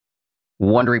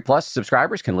Wondery Plus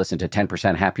subscribers can listen to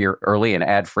 10% Happier early and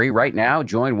ad-free right now.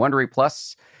 Join Wondery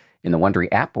Plus in the Wondery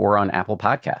app or on Apple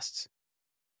Podcasts.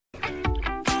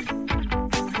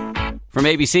 From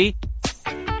ABC,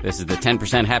 this is the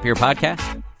 10% Happier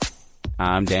podcast.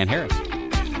 I'm Dan Harris.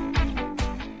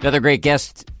 Another great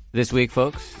guest this week,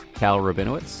 folks, Cal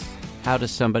Rabinowitz. How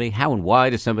and why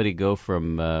does somebody go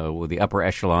from the upper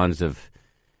echelons of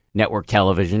network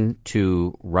television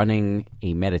to running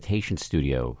a meditation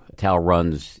studio? Tal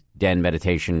runs Den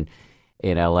Meditation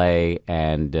in L.A.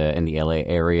 and in the L.A.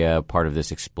 area, part of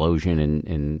this explosion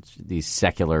in these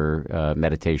secular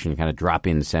meditation kind of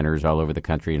drop-in centers all over the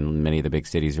country and many of the big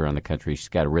cities around the country. She's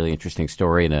got a really interesting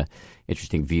story and an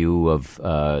interesting view of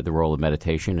the role of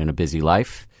meditation in a busy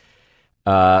life.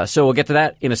 So we'll get to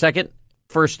that in a second.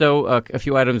 First, though, a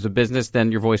few items of business,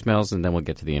 then your voicemails, and then we'll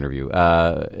get to the interview.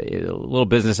 Little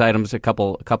business items, a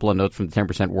couple of notes from the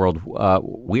 10% world.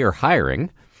 We are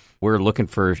hiring. We're looking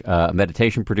for a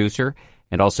meditation producer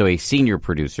and also a senior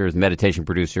producer. The meditation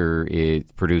producer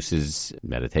produces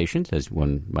meditations, as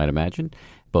one might imagine,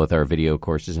 both our video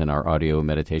courses and our audio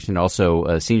meditation. Also,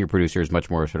 a senior producer is much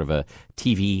more sort of a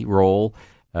TV role,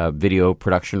 video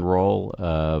production role,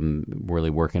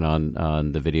 really working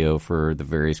on the video for the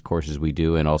various courses we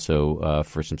do and also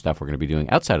for some stuff we're going to be doing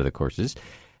outside of the courses.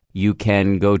 You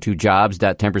can go to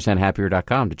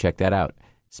jobs.10percenthappier.com to check that out.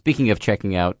 Speaking of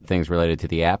checking out things related to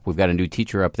the app, we've got a new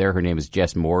teacher up there. Her name is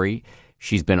Jess Morey.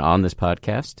 She's been on this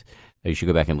podcast. You should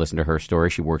go back and listen to her story.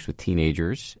 She works with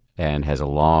teenagers and has a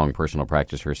long personal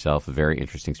practice herself. A very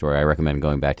interesting story. I recommend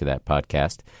going back to that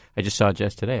podcast. I just saw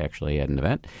Jess today, actually, at an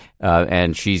event.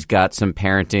 And she's got some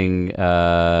parenting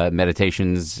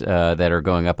meditations that are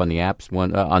going up on the apps.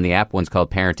 On the app, one's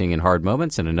called Parenting in Hard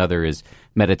Moments, and another is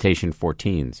Meditation for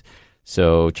Teens.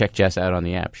 So check Jess out on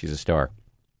the app. She's a star.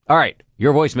 All right,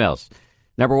 your voicemails.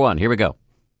 Number one, here we go.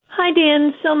 Hi,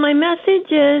 Dan. So my message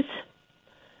is,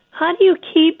 how do you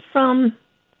keep from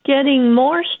getting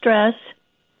more stress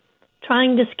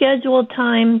trying to schedule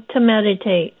time to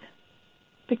meditate?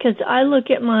 Because I look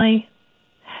at my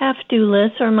have-to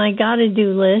list or my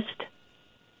gotta-do list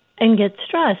and get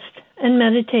stressed. And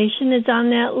meditation is on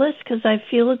that list because I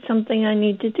feel it's something I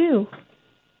need to do.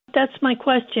 That's my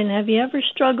question. Have you ever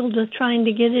struggled with trying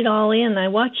to get it all in? I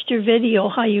watched your video,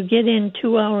 how you get in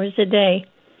 2 hours a day.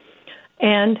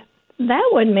 And that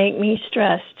would make me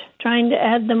stressed, trying to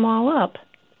add them all up.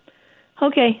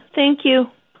 Okay, thank you.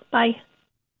 Bye.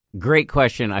 Great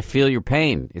question. I feel your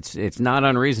pain. It's not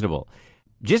unreasonable.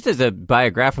 Just as a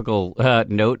biographical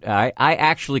note, I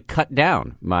actually cut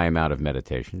down my amount of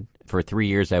meditation. For 3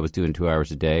 years, I was doing 2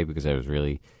 hours a day because I was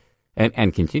really,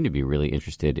 and continue to be really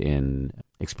interested in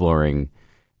exploring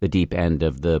the deep end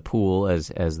of the pool,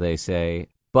 as they say.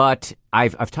 But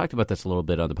I've talked about this a little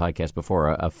bit on the podcast before.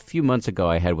 A few months ago,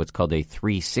 I had what's called a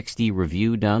 360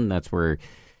 review done. That's where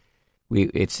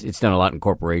it's done a lot in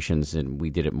corporations, and we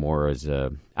did it more as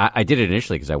I did it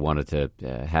initially because I wanted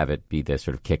to have it be the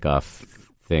sort of kickoff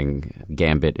thing,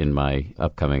 gambit in my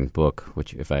upcoming book,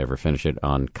 which if I ever finish it,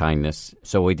 on kindness.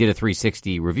 So we did a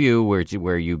 360 review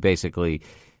where you basically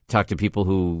talk to people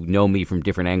who know me from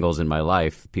different angles in my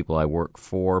life, people I work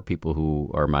for, people who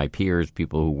are my peers,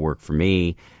 people who work for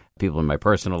me, people in my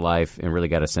personal life, and really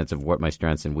got a sense of what my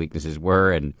strengths and weaknesses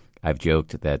were. And I've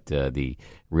joked that the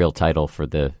real title for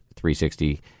the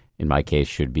 360 in my case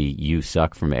should be "You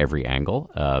Suck from Every Angle,"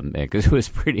 because it was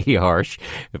pretty harsh.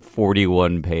 A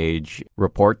 41-page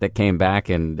report that came back,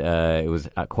 and it was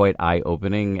quite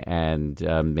eye-opening and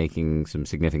making some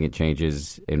significant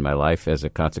changes in my life as a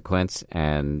consequence.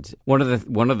 And one of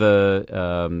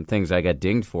the things I got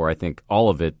dinged for, I think all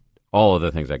of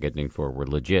the things I got dinged for were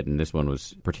legit, and this one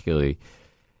was particularly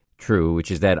true,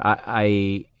 which is that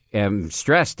I am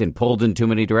stressed and pulled in too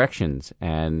many directions.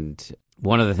 And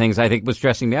one of the things I think was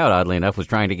stressing me out, oddly enough, was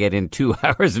trying to get in 2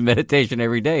 hours of meditation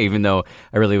every day, even though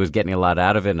I really was getting a lot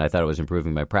out of it and I thought it was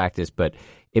improving my practice. But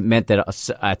it meant that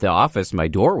at the office, my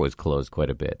door was closed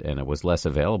quite a bit, and it was less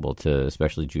available to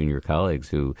especially junior colleagues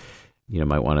who,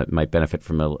 might benefit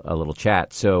from a little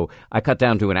chat. So I cut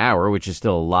down to an hour, which is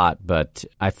still a lot, but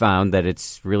I found that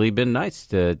it's really been nice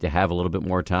to have a little bit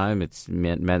more time. It's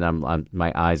meant I'm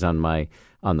my eyes on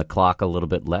the clock a little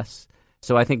bit less.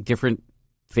 So I think different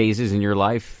phases in your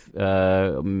life,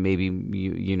 maybe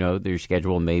your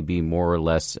schedule may be more or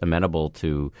less amenable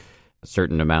to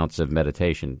certain amounts of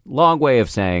meditation. Long way of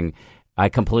saying I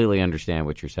completely understand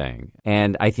what you're saying,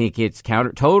 and I think it's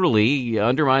totally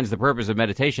undermines the purpose of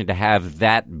meditation to have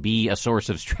that be a source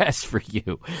of stress for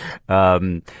you.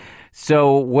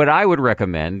 So what I would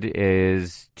recommend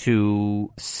is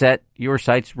to set your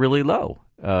sights really low.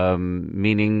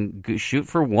 meaning shoot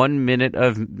for 1 minute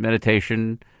of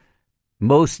meditation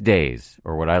most days,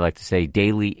 or what I like to say,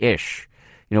 daily-ish.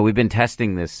 We've been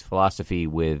testing this philosophy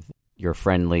with your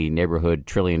friendly neighborhood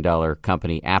trillion-dollar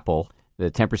company, Apple. The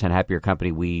 10% Happier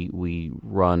Company, we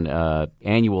run an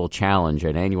annual challenge,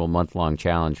 an annual month-long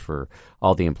challenge for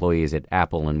all the employees at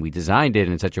Apple, and we designed it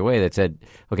in such a way that said,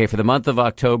 okay, for the month of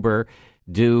October,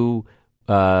 do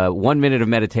 1 minute of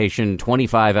meditation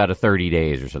 25 out of 30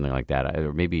 days or something like that,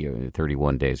 or maybe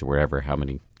 31 days or whatever. How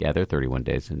many? Yeah, there are 31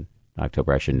 days in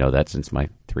October. I should know that since my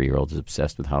 3-year-old is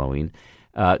obsessed with Halloween.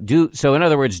 So in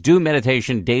other words, do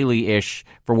meditation daily-ish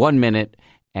for 1 minute,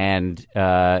 and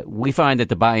we find that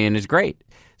the buy-in is great.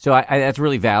 So that's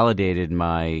really validated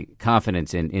my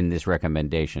confidence in this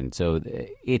recommendation. So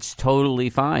it's totally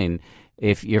fine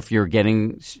if you're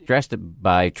getting stressed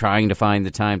by trying to find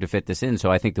the time to fit this in.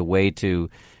 So I think the way to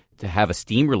have a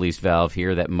steam release valve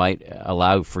here that might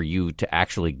allow for you to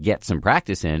actually get some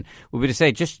practice in would be to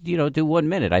say, just, do 1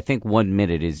 minute. I think 1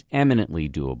 minute is eminently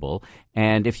doable.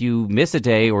 And if you miss a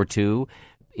day or two,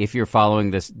 if you're following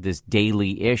this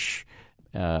daily-ish,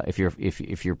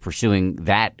 if you're pursuing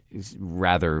that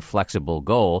rather flexible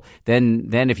goal,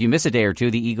 then if you miss a day or two,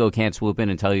 the ego can't swoop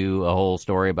in and tell you a whole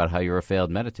story about how you're a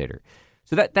failed meditator.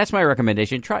 So that's my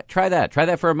recommendation. Try that. Try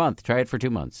that for a month. Try it for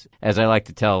 2 months. As I like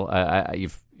to tell,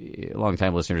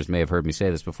 long-time listeners may have heard me say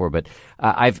this before, but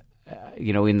I've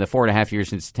in the 4.5 years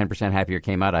since 10% Happier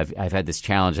came out, I've had this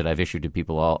challenge that I've issued to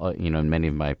people all, in many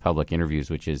of my public interviews,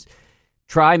 which is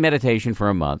try meditation for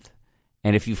a month.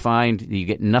 And if you find that you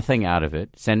get nothing out of it,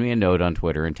 send me a note on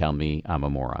Twitter and tell me I'm a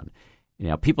moron.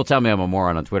 People tell me I'm a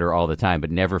moron on Twitter all the time,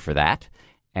 but never for that.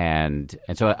 And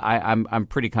so I'm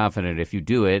pretty confident if you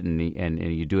do it and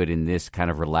you do it in this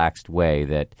kind of relaxed way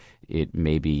that it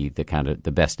may be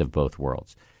the best of both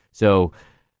worlds. So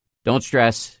don't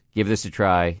stress. Give this a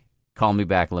try. Call me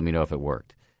back. Let me know if it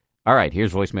worked. All right.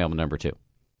 Here's voicemail number 2.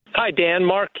 Hi, Dan.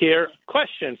 Mark here.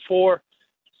 Question for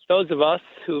those of us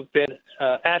who've been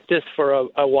at this for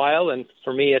a while, and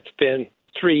for me it's been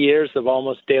 3 years of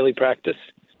almost daily practice.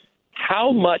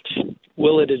 How much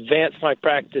will it advance my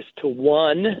practice to,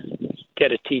 1,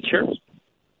 get a teacher,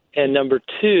 and number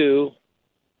 2,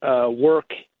 work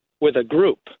with a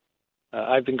group?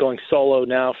 I've been going solo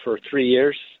now for 3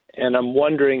 years, and I'm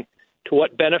wondering to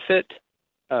what benefit,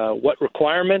 what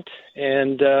requirement,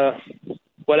 and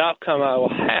what outcome I will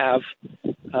have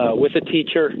with a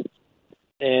teacher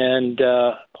and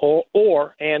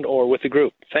or with a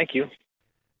group. Thank you.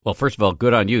 Well, first of all,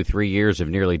 good on you. 3 years of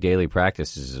nearly daily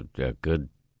practice is a good,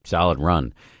 solid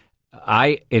run.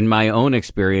 In my own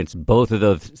experience, both of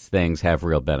those things have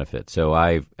real benefit. So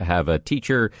I have a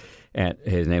teacher, and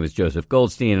his name is Joseph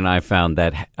Goldstein, and I found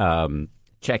that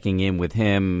checking in with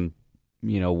him,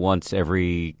 once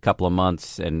every couple of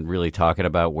months and really talking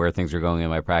about where things are going in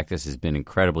my practice has been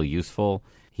incredibly useful.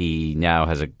 He now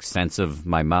has a sense of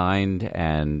my mind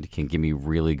and can give me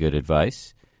really good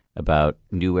advice about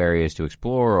new areas to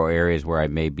explore or areas where I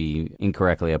may be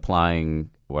incorrectly applying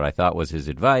what I thought was his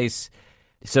advice.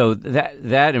 So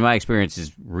that in my experience,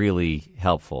 is really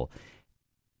helpful.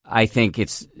 I think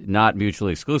it's not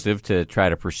mutually exclusive to try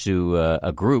to pursue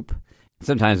a group.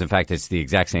 Sometimes, in fact, it's the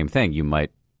exact same thing. You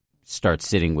might start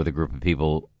sitting with a group of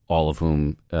people, all of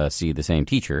whom see the same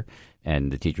teacher,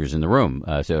 and the teacher's in the room.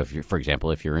 So for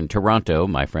example, if you're in Toronto,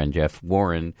 my friend Jeff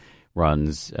Warren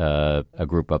runs a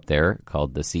group up there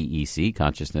called the CEC,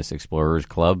 Consciousness Explorers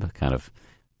Club, kind of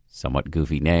somewhat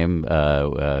goofy name,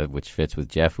 which fits with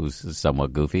Jeff, who's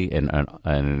somewhat goofy and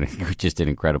just an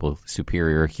incredible,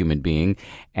 superior human being.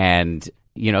 And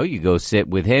you go sit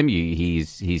with him.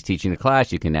 He's teaching the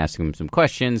class. You can ask him some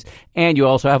questions, and you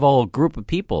also have a whole group of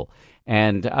people.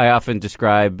 And I often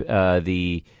describe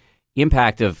the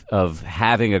impact of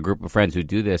having a group of friends who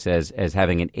do this as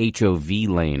having an HOV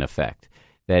lane effect.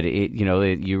 That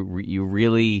you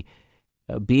really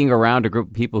being around a group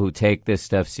of people who take this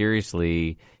stuff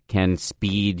seriously can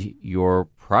speed your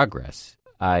progress.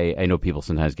 I know people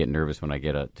sometimes get nervous when I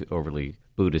get overly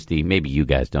Buddhist-y. Maybe you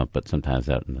guys don't, but sometimes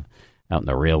out in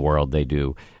the real world they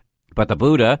do. But the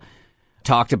Buddha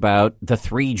talked about the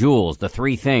 3 jewels, the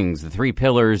 3 things, the 3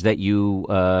 pillars that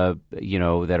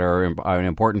that are an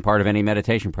important part of any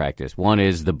meditation practice. One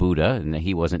is the Buddha, and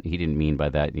he didn't mean by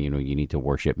that, you need to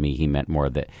worship me. He meant more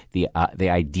that the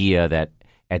idea that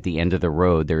at the end of the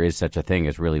road there is such a thing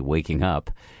as really waking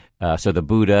up. So the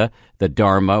Buddha, the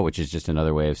Dharma, which is just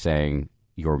another way of saying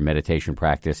your meditation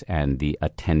practice and the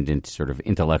attendant sort of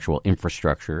intellectual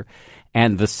infrastructure,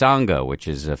 and the Sangha, which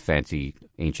is a fancy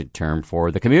ancient term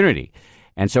for the community.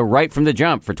 And so right from the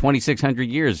jump, for 2,600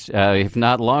 years, if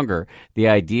not longer, the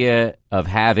idea of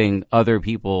having other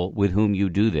people with whom you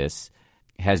do this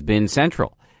has been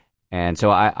central. And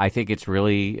so I think it's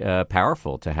really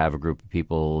powerful to have a group of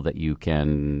people that you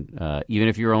can, even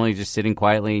if you're only just sitting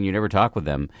quietly and you never talk with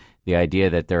them, the idea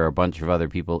that there are a bunch of other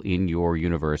people in your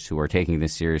universe who are taking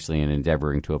this seriously and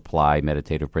endeavoring to apply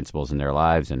meditative principles in their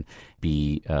lives and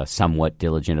be somewhat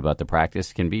diligent about the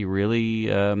practice can be really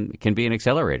can be an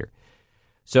accelerator.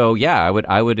 So yeah, I would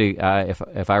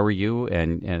if I were you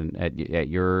and at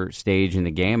your stage in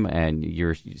the game and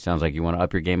sounds like you want to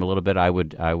up your game a little bit, I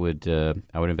would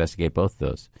investigate both of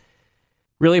those.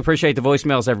 Really appreciate the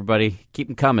voicemails, everybody. Keep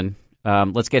them coming.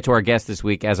 Let's get to our guest this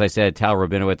week. As I said, Tal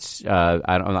Rabinowitz.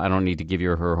 I don't need to give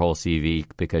you her whole CV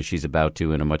because she's about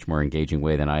to in a much more engaging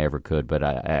way than I ever could. But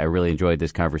I really enjoyed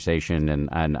this conversation,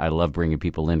 and I love bringing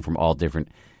people in from all different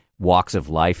walks of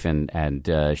life,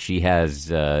 and she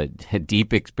has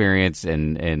deep experience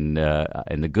in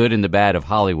the good and the bad of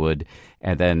Hollywood,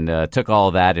 and then took all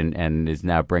of that and is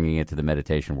now bringing it to the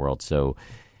meditation world. So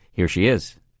here she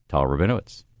is, Tal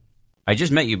Rabinowitz. I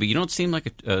just met you, but you don't seem like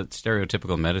a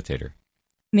stereotypical meditator.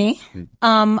 Me?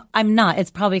 I'm not.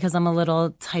 It's probably because I'm a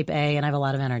little type A and I have a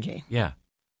lot of energy. Yeah.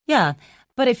 Yeah.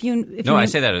 But if I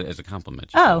say that as a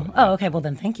compliment. Okay. Well,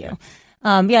 then thank you.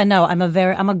 Yeah.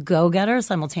 I'm a go-getter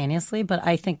simultaneously, but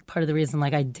I think part of the reason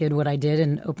I did what I did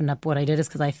and opened up what I did is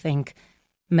because I think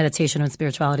meditation and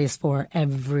spirituality is for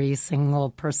every single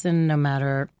person, no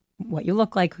matter what you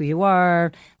look like, who you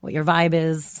are, what your vibe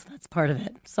is. That's part of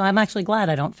it. So I'm actually glad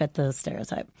I don't fit the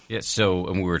stereotype. Yeah, so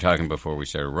and we were talking before we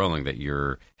started rolling that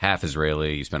you're half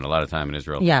Israeli. You spent a lot of time in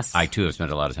Israel. Yes. I, too, have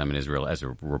spent a lot of time in Israel as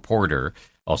a reporter,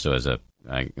 also as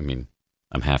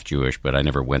I'm half Jewish, but I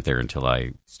never went there until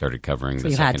I started covering the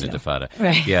Second Intifada.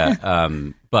 Right. Yeah,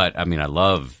 but, I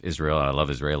love Israel, and I love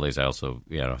Israelis. I also,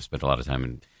 spent a lot of time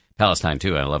in Palestine,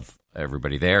 too. I love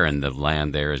everybody there, and the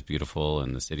land there is beautiful,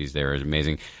 and the cities there is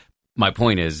amazing. My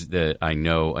point is that I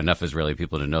know enough Israeli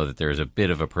people to know that there is a bit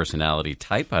of a personality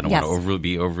type. I don't want to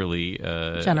be overly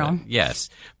general. Yes,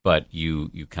 but you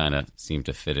kind of seem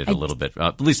to fit it a little bit,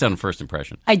 at least on first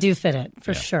impression. I do fit it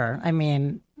for sure.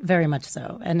 Very much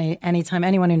so. Anytime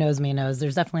anyone who knows me knows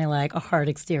there's definitely a hard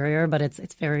exterior, but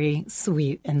it's very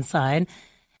sweet inside.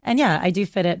 And yeah, I do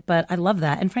fit it, but I love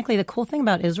that. And frankly, the cool thing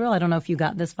about Israel, I don't know if you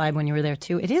got this vibe when you were there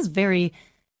too. It is very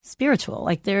spiritual.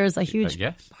 There's a huge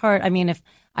part. If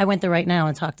I went there right now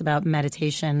and talked about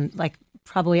meditation,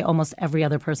 probably almost every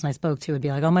other person I spoke to would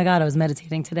be like, oh my God, I was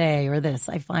meditating today or this.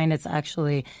 I find it's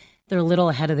actually, they're a little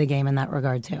ahead of the game in that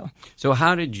regard too. So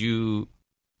how did you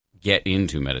get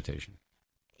into meditation?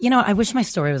 I wish my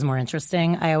story was more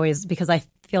interesting. Because I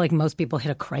feel like most people hit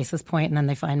a crisis point and then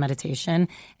they find meditation.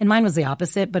 And mine was the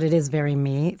opposite, but it is very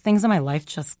me. Things in my life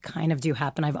just kind of do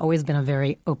happen. I've always been a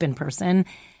very open person.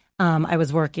 I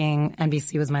was working,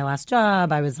 NBC was my last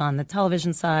job. I was on the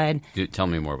television side. Tell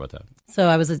me more about that. So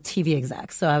I was a TV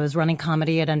exec. So I was running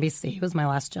comedy at NBC. It was my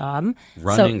last job.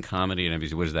 Comedy at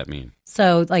NBC, what does that mean?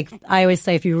 So I always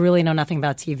say, if you really know nothing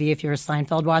about TV, if you're a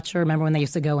Seinfeld watcher, remember when they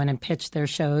used to go in and pitch their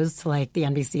shows to the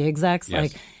NBC execs?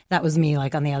 Yes. That was me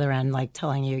on the other end,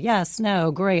 telling you, yes,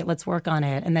 no, great, let's work on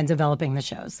it, and then developing the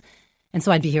shows. And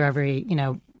so I'd be here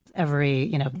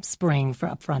every spring for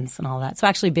upfronts and all that. So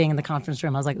actually being in the conference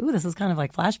room, I was like, ooh, this is kind of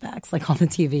like flashbacks, all the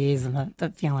TVs and the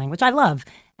feeling, which I love.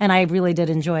 And I really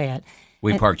did enjoy it.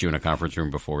 We parked you in a conference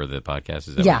room before the podcast.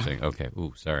 Is that what you're saying? Okay.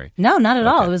 Ooh, sorry. No, not at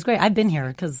all. It was great. I've been here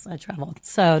because I traveled.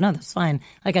 So no, that's fine.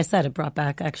 Like I said, it brought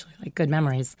back actually good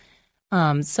memories.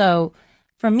 So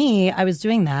for me, I was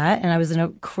doing that and I was in a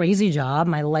crazy job.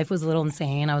 My life was a little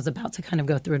insane. I was about to kind of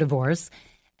go through a divorce.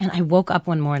 And I woke up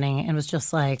one morning and was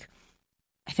just like,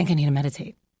 I think I need to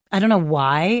meditate. I don't know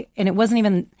why. And it wasn't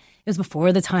even, it was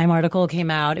before the Time article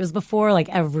came out. It was before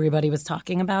everybody was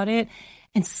talking about it.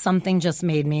 And something just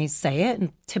made me say it.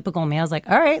 And typical me, I was like,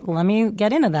 all right, let me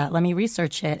get into that. Let me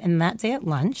research it. And that day at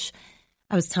lunch,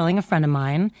 I was telling a friend of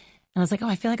mine, and I was like, oh,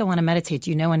 I feel like I want to meditate. Do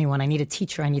you know anyone? I need a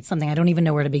teacher. I need something. I don't even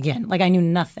know where to begin. I knew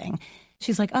nothing.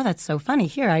 She's like, oh, that's so funny.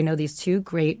 Here, I know these two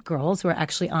great girls who were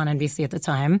actually on NBC at the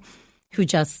time who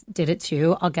just did it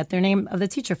too. I'll get their name of the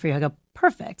teacher for you. I go,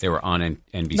 perfect. They were on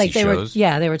NBC shows?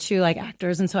 They were two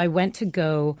actors. And so I went to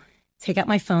go take out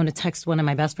my phone to text one of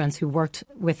my best friends who worked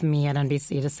with me at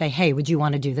NBC to say, hey, would you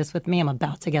want to do this with me? I'm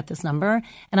about to get this number.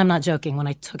 And I'm not joking. When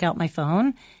I took out my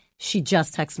phone, she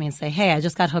just texted me and say, hey, I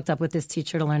just got hooked up with this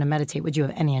teacher to learn to meditate. Would you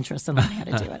have any interest in learning how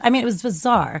to do it? It was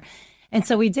bizarre. And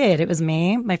so we did. It was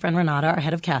me, my friend Renata, our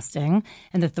head of casting,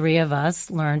 and the three of us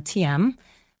learned TM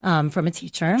from a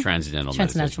teacher. Transcendental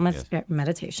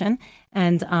meditation.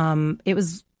 And it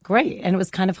was great. And it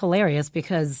was kind of hilarious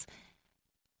because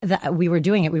that we were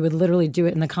doing it. We would literally do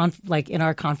it in the like in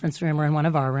our conference room or in one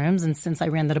of our rooms. And since I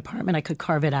ran the department, I could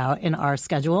carve it out in our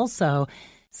schedule. So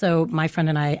my friend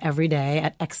and I, every day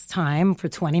at X time for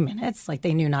 20 minutes, like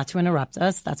they knew not to interrupt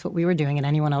us. That's what we were doing, and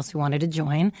anyone else who wanted to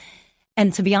join.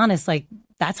 And to be honest, like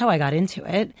that's how I got into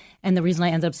it. And the reason I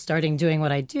ended up starting doing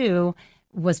what I do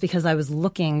was because I was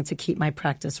looking to keep my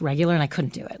practice regular, and I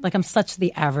couldn't do it. Like I'm such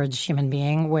the average human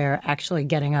being where actually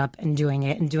getting up and doing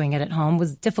it at home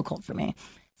was difficult for me.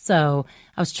 So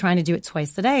I was trying to do it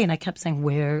twice a day, and I kept saying,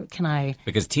 where can I?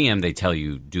 Because TM, they tell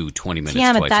you do 20 minutes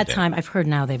TM twice at that a day. time, I've heard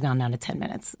now they've gone down to 10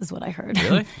 minutes is what I heard.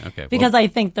 Really? Okay. Because I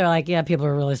think they're like, yeah, people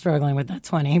are really struggling with that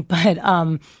 20.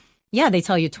 But yeah, they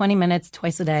tell you 20 minutes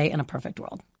twice a day in a perfect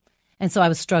world. And so I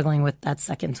was struggling with that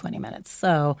second 20 minutes.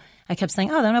 So I kept saying,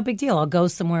 oh, no big deal. I'll go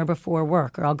somewhere before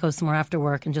work, or I'll go somewhere after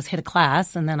work and just hit a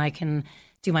class, and then I can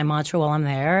do my mantra while I'm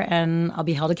there, and I'll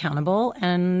be held accountable,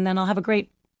 and then I'll have a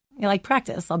great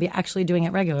practice. I'll be actually doing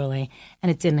it regularly. And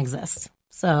it didn't exist.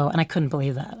 So, and I couldn't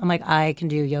believe that. I'm like, I can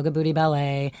do yoga booty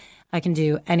ballet. I can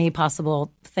do any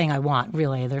possible thing I want,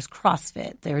 really. There's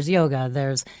CrossFit. There's yoga.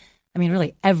 There's,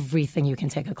 really everything you can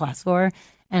take a class for.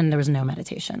 And there was no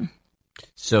meditation.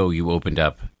 So you opened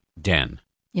up Den.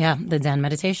 Yeah, the Den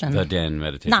meditation. The Den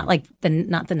meditation.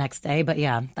 Not the next day, but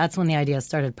yeah, that's when the idea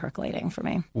started percolating for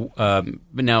me. But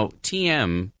now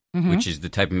TM, which is the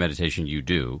type of meditation you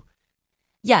do.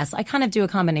 Yes, I kind of do a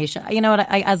combination. You know what?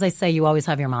 As I say, you always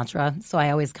have your mantra, so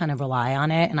I always kind of rely on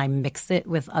it, and I mix it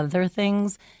with other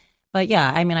things. But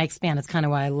yeah, I expand. It's kind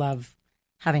of why I love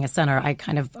having a center. I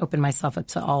kind of open myself up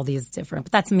to all these different,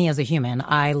 but that's me as a human.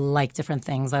 I like different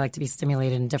things. I like to be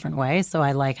stimulated in different ways, so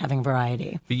I like having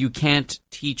variety. But you can't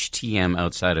teach TM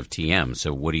outside of TM,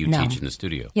 so what do you teach in the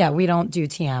studio? Yeah, we don't do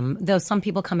TM. Though some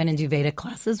people come in and do Vedic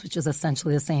classes, which is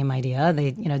essentially the same idea. They,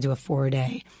 do a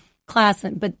 4-day class.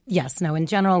 But yes, in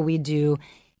general, we do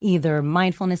either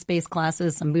mindfulness-based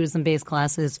classes, some Buddhism-based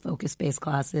classes, focus-based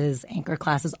classes, anchor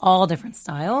classes, all different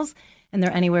styles. And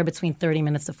they're anywhere between 30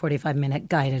 minutes to 45-minute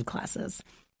guided classes.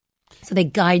 So they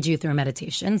guide you through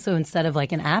meditation. So instead of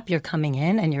like an app, you're coming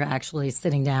in and you're actually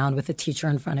sitting down with a teacher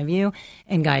in front of you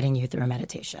and guiding you through a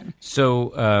meditation.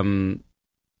 So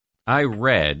I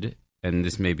read, and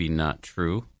this may be not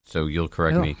true, so you'll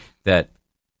correct me, that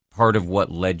part of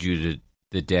what led you to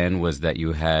the Den was that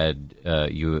you had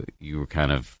you were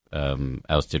kind of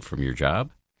ousted from your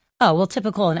job? Oh, well,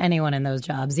 typical in anyone in those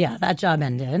jobs. Yeah, that job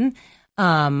ended.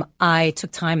 I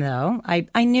took time, though.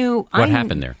 I knew... What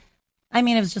happened there?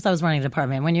 It was just I was running a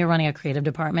department. When you're running a creative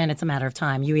department, it's a matter of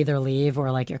time. You either leave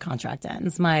or like your contract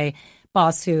ends. My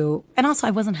boss and also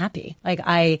I wasn't happy. Like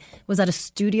I was at a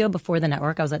studio before the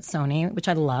network. I was at Sony, which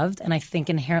I loved. And I think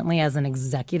inherently as an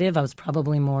executive, I was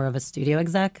probably more of a studio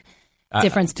exec.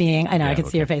 Difference being, I know, I could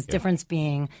see your face. Yeah. Difference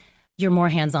being, you're more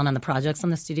hands-on on the projects on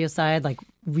the studio side. Like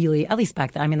really, at least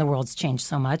back then. The world's changed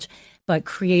so much. But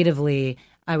creatively,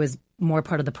 I was more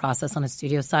part of the process on the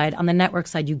studio side. On the network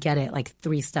side, you get it like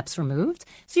 3 steps removed.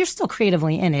 So you're still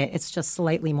creatively in it. It's just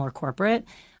slightly more corporate,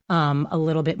 a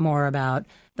little bit more about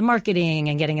the marketing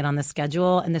and getting it on the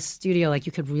schedule. And the studio, like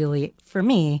you could really, for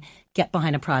me, get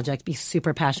behind a project, be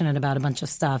super passionate about a bunch of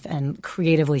stuff and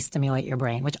creatively stimulate your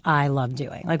brain, which I love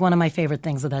doing. Like one of my favorite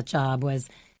things of that job was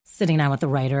sitting down with the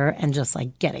writer and just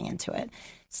like getting into it.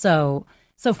 So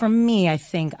for me, I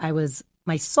think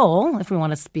my soul, if we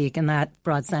want to speak in that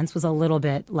broad sense, was a little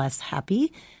bit less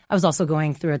happy. I was also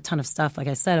going through a ton of stuff. Like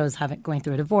I said, I was going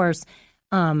through a divorce.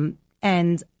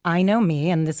 And I know me,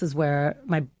 and this is where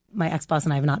my ex-boss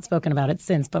and I have not spoken about it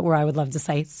since, but where I would love to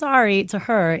say sorry to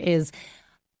her is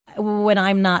when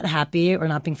I'm not happy or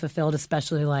not being fulfilled,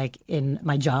 especially like in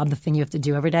my job, the thing you have to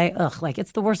do every day, like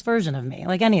it's the worst version of me.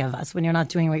 Like any of us, when you're not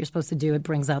doing what you're supposed to do, it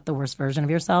brings out the worst version of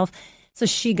yourself. So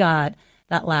she got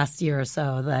that last year or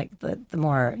so, like the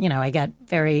more, I get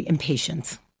very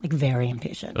impatient, like very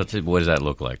impatient. What does that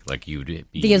look like? Like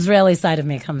the Israeli side of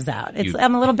me comes out.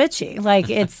 I'm a little bitchy. Like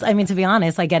to be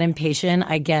honest, I get impatient.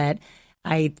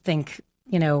 I think,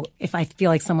 if I feel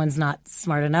like someone's not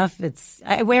smart enough,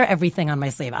 I wear everything on my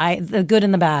sleeve. The good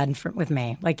and the bad with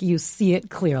me. Like you see it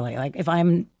clearly. Like if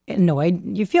I'm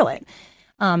annoyed, you feel it.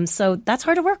 So that's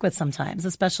hard to work with sometimes,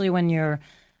 especially when you're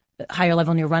higher level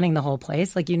and you're running the whole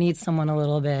place. Like you need someone a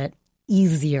little bit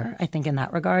easier, I think, in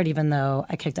that regard, even though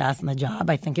I kicked ass in the job.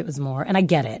 I think it was more, and I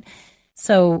get it.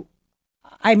 So,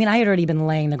 I had already been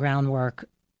laying the groundwork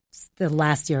the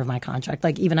last year of my contract,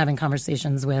 like even having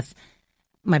conversations with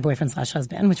my boyfriend /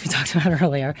 husband, which we talked about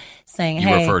earlier, saying, You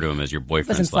hey. refer to him as your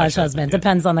boyfriend / husband. Yeah.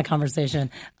 Depends on the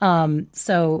conversation.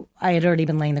 So I had already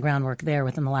been laying the groundwork there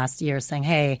within the last year saying,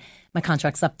 hey, my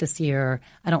contract's up this year.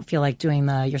 I don't feel like doing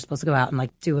you're supposed to go out and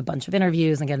like do a bunch of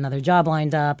interviews and get another job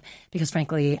lined up because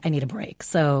frankly, I need a break.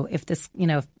 So if this,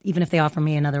 even if they offer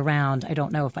me another round, I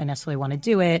don't know if I necessarily want to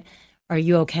do it. Are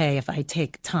you okay if I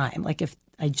take time? Like if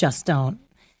I just don't.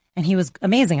 And he was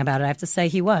amazing about it. I have to say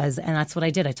he was. And that's what I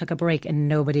did. I took a break and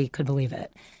nobody could believe it.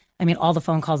 I mean, all the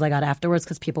phone calls I got afterwards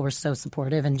because people were so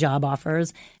supportive and job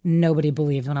offers, nobody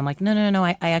believed when I'm like, no.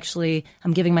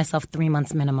 I'm giving myself 3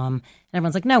 months minimum. And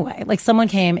everyone's like, no way. Like someone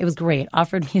came, it was great,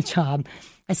 offered me a job.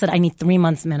 I said, I need 3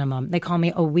 months minimum. They call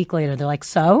me a week later. They're like,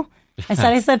 so?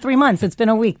 I said 3 months. It's been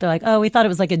a week. They're like, oh, we thought it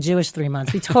was like a Jewish 3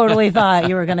 months. We totally thought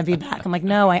you were going to be back. I'm like,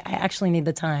 no, I actually need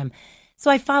the time. So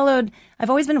I've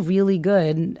always been really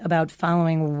good about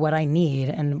following what I need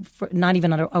and not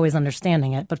even always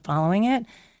understanding it, but following it.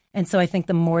 And so I think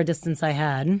the more distance I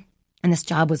had, and this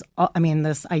job was,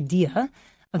 this idea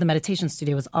of the meditation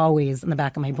studio was always in the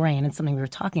back of my brain and something we were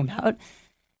talking about.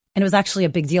 And it was actually a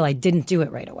big deal. I didn't do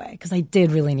it right away because I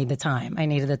did really need the time. I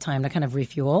needed the time to kind of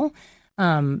refuel.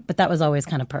 But that was always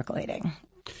kind of percolating.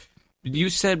 You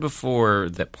said before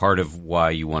that part of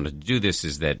why you wanted to do this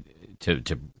is that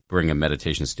to bring a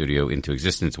meditation studio into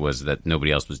existence was that nobody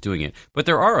else was doing it. But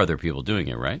there are other people doing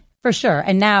it, right? For sure.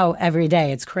 And now every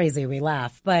day it's crazy. We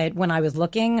laugh. But when I was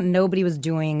looking, nobody was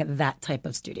doing that type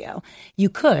of studio. You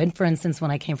could, for instance,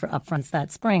 when I came for Upfronts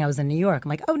that spring, I was in New York. I'm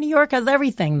like, oh, New York has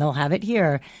everything. They'll have it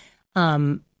here.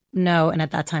 No. And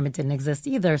at that time it didn't exist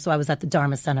either. So I was at the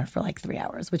Dharma Center for like 3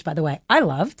 hours, which by the way, I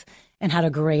loved and had a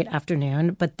great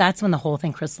afternoon. But that's when the whole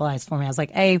thing crystallized for me. I was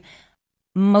like,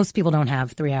 most people don't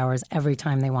have 3 hours every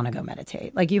time they want to go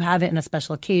meditate. Like you have it in a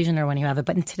special occasion or when you have it.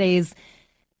 But in today's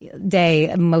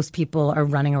day, most people are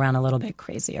running around a little bit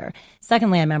crazier.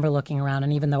 Secondly, I remember looking around,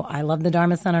 and even though I loved the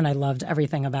Dharma Center and I loved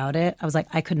everything about it, I was like,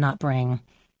 I could not bring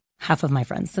half of my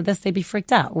friends to this. They'd be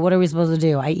freaked out. What are we supposed to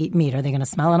do? I eat meat. Are they going to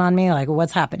smell it on me? Like,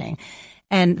 what's happening?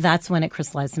 And that's when it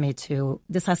crystallized to me too.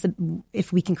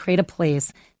 If we can create a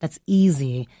place that's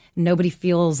easy, nobody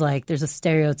feels like there's a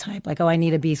stereotype, like, oh, I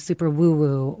need to be super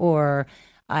woo-woo, or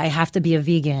I have to be a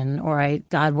vegan, or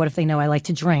God, what if they know I like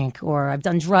to drink, or I've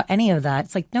done any of that.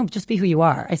 It's like, no, just be who you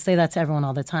are. I say that to everyone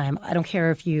all the time. I don't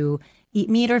care if you eat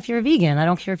meat or if you're a vegan. I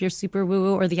don't care if you're super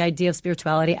woo-woo or the idea of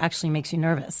spirituality actually makes you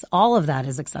nervous. All of that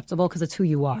is acceptable because it's who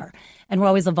you are. And we're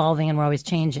always evolving and we're always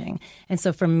changing. And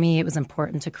so for me, it was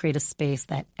important to create a space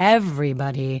that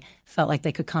everybody felt like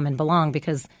they could come and belong,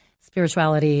 because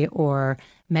spirituality or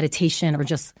meditation or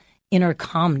just inner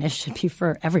calmness should be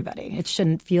for everybody. It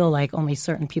shouldn't feel like only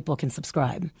certain people can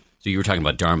subscribe. So you were talking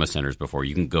about Dharma centers before.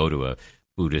 You can go to a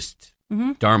Buddhist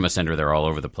Dharma center. They're all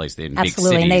over the place. They're in big cities.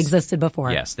 Absolutely, and they existed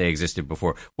before. Yes, they existed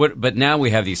before. But now we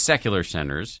have these secular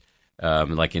centers.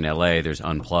 Like in L.A., there's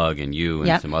Unplug and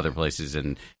and some other places.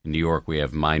 And in New York, we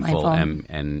have Mindful,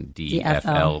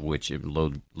 MNDFL, which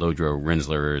Lodro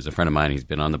Rinsler is a friend of mine. He's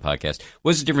been on the podcast.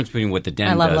 What's the difference between what the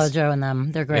Den does? I love Lodro and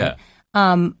them. They're great. Yeah.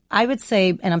 I would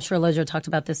say, and I'm sure Lodro talked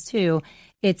about this too,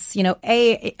 it's,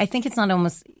 I think it's not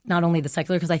only the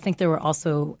secular, because I think there were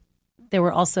also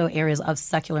areas of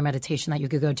secular meditation that you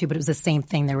could go to, but it was the same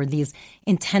thing. There were these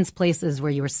intense places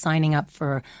where you were signing up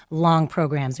for long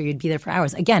programs or you'd be there for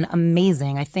hours. Again,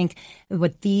 amazing. I think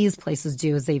what these places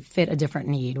do is they fit a different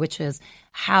need, which is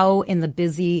how in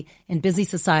busy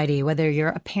society, whether you're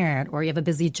a parent or you have a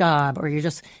busy job or you're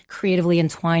just creatively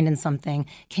entwined in something,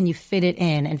 can you fit it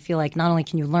in and feel like not only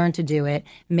can you learn to do it,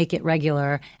 make it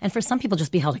regular, and for some people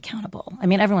just be held accountable. I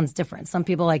mean, everyone's different. Some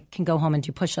people can go home and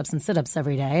do push-ups and sit-ups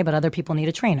every day, but other people need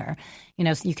a trainer.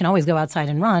 So you can always go outside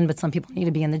and run, but some people need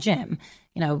to be in the gym.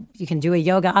 You can do a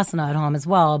yoga asana at home as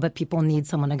well, but people need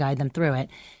someone to guide them through it.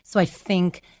 So I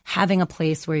think having a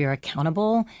place where you're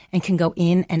accountable and can go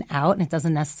in and out, and it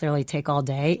doesn't necessarily take all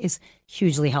day, is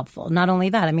hugely helpful. Not only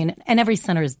that, and every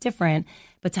center is different,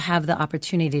 but to have the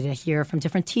opportunity to hear from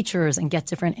different teachers and get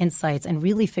different insights and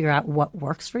really figure out what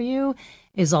works for you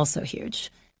is also huge.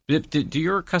 Do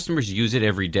your customers use it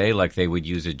every day like they would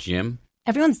use a gym?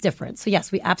 Everyone's different. So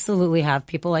yes, we absolutely have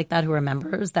people like that who are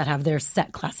members that have their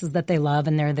set classes that they love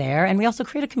and they're there. And we also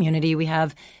create a community. We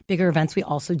have bigger events. We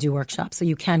also do workshops. So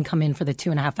you can come in for the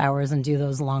 2.5 hours and do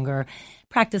those longer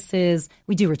practices.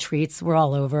 We do retreats. We're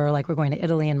all over. We're going to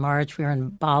Italy in March. We were in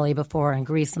Bali before and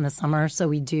Greece in the summer. So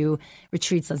we do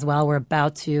retreats as well. We're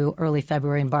about to, early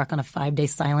February, embark on a 5-day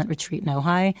silent retreat in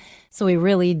Ojai. So we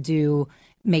really do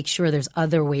make sure there's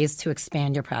other ways to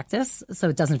expand your practice so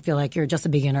it doesn't feel like you're just a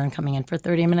beginner and coming in for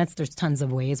 30 minutes. There's tons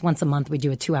of ways. Once a month, we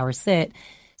do a 2-hour sit.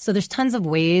 So there's tons of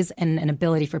ways and an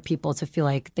ability for people to feel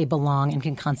like they belong and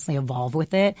can constantly evolve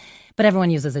with it. But everyone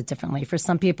uses it differently. For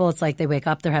some people, it's like they wake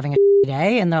up, they're having a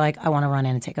day, and they're like, I want to run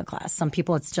in and take a class. Some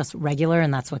people, it's just regular,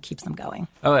 and that's what keeps them going.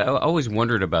 Oh, I always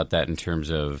wondered about that in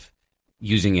terms of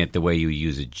using it the way you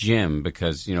use a gym,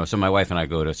 because, so my wife and I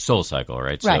go to SoulCycle,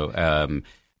 right? So,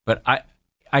 but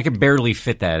I could barely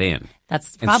fit that in.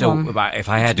 That's the problem. And so if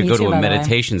I had to go to a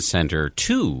meditation center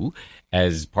too,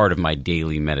 as part of my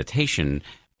daily meditation,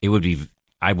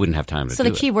 I wouldn't have time to do it. So the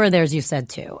key word there is you said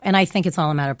too. And I think it's all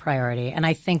a matter of priority. And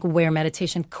I think where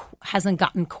meditation hasn't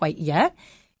gotten quite yet,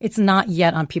 it's not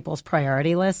yet on people's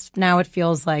priority list. Now it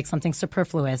feels like something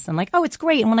superfluous and like, oh, it's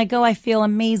great. And when I go, I feel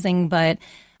amazing, but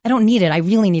I don't need it. I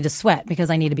really need to sweat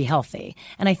because I need to be healthy.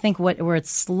 And I think where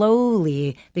it's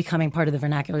slowly becoming part of the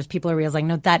vernacular is people are realizing,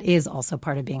 no, that is also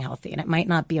part of being healthy. And it might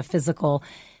not be a physical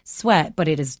sweat, but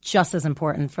it is just as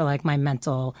important for like my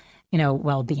mental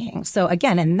well-being. So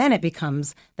again, and then it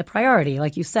becomes the priority.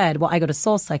 Like you said, well, I go to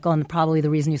SoulCycle, and probably the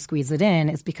reason you squeeze it in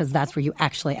is because that's where you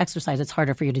actually exercise. It's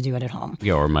harder for you to do it at home.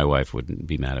 Yeah, or my wife wouldn't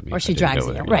be mad at me. Or she drags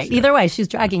you. Right. Yeah. Either way, she's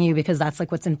dragging you because that's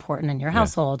like what's important in your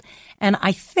household. And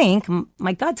I think,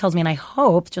 my gut tells me, and I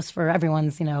hope just for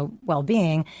everyone's,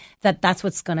 well-being, that that's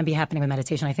what's going to be happening with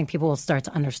meditation. I think people will start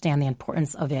to understand the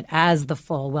importance of it as the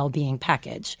full well-being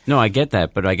package. No, I get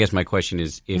that. But I guess my question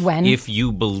is, if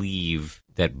you believe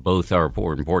that both are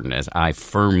important, as I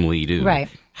firmly do, right,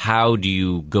 how do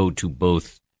you go to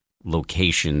both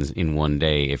locations in one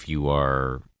day if you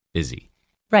are busy?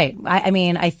 Right.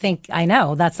 I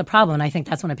know that's the problem. And I think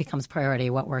that's when it becomes priority,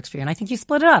 what works for you. And I think you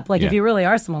split it up. Like if you really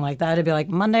are someone like that, it'd be like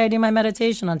Monday I do my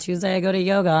meditation, on Tuesday I go to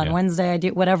yoga, on Wednesday I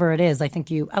do whatever it is. I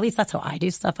think at least that's how I do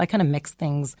stuff. I kind of mix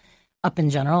things up in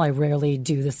general. I rarely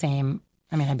do the same.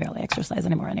 I mean, I barely exercise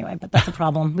anymore anyway, but that's a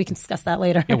problem. We can discuss that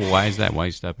later. Yeah, well, why is that? Why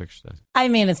you stop exercising? I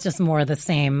mean, it's just more the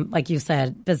same. Like you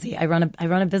said, busy. I run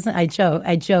a business. I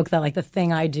joke that like the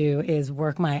thing I do is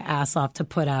work my ass off to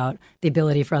put out the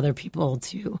ability for other people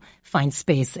to find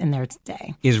space in their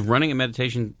day. Is running a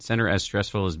meditation center as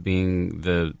stressful as being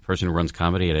the person who runs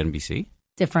comedy at NBC?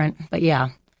 Different, but yeah,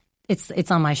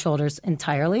 it's on my shoulders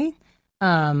entirely.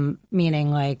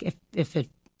 Meaning like if it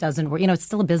doesn't work, it's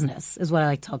still a business is what I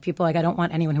like to tell people. Like I don't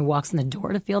want anyone who walks in the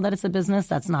door to feel that it's a business.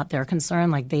 That's not their concern.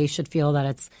 Like they should feel that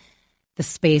it's the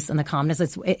space and the calmness.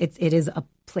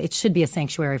 It should be a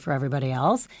sanctuary for everybody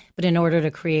else. But in order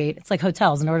to create, it's like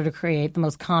hotels, in order to create the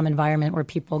most calm environment where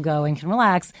people go and can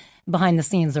relax, behind the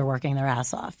scenes they're working their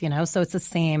ass off, So it's the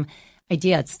same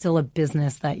idea. It's still a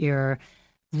business that you're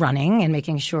running and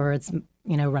making sure it's,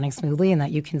 running smoothly and that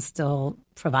you can still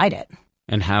provide it.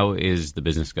 And how is the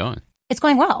business going? It's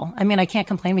going well. I mean, I can't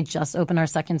complain. We just opened our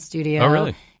second studio. Oh,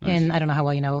 really? Nice. In, I don't know how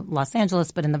well you know Los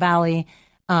Angeles, but in the Valley.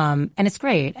 And it's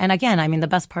great. And again, I mean, the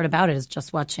best part about it is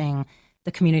just watching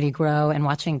the community grow and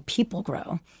watching people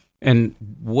grow. And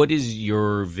what is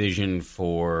your vision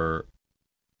for,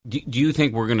 do you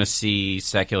think we're going to see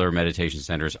secular meditation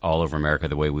centers all over America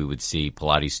the way we would see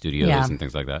Pilates studios and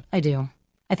things like that? I do.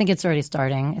 I think it's already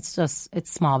starting. It's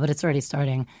small, but it's already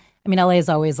starting. I mean, LA is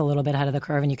always a little bit ahead of the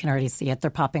curve, and you can already see it. They're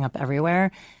popping up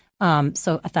everywhere.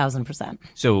 So 1,000%.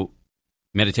 So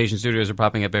meditation studios are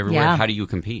popping up everywhere. Yeah. How do you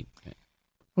compete?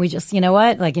 We just, you know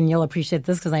what? Like, and you'll appreciate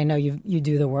this because I know you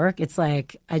do the work. It's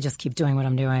like I just keep doing what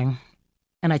I'm doing,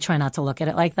 and I try not to look at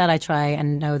it like that. I try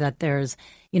and know that there's,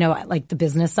 like the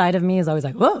business side of me is always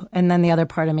like, whoa, and then the other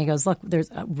part of me goes, look, there's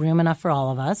room enough for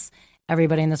all of us.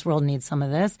 Everybody in this world needs some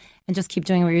of this, and just keep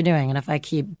doing what you're doing. And if I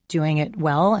keep doing it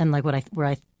well, and like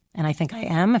and I think I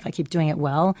am, if I keep doing it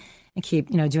well and keep,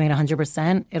 doing it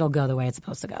 100%, it'll go the way it's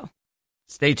supposed to go.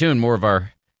 Stay tuned. More of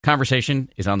our conversation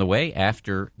is on the way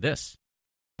after this.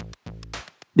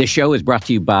 This show is brought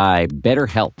to you by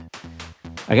BetterHelp.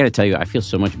 I got to tell you, I feel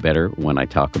so much better when I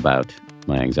talk about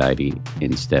my anxiety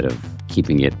instead of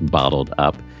keeping it bottled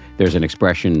up. There's an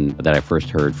expression that I first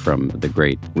heard from the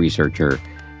great researcher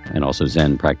and also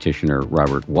Zen practitioner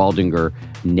Robert Waldinger,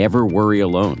 never worry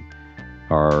alone.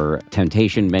 Our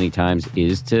temptation many times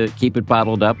is to keep it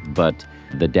bottled up, but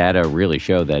the data really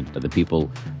show that the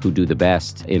people who do the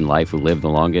best in life, who live the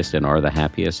longest and are the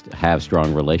happiest, have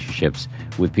strong relationships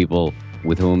with people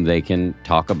with whom they can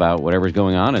talk about whatever's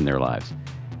going on in their lives.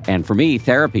 And for me,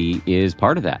 therapy is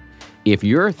part of that. If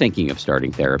you're thinking of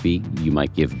starting therapy, you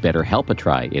might give BetterHelp a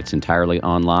try. It's entirely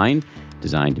online,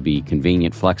 designed to be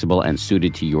convenient, flexible, and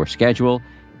suited to your schedule.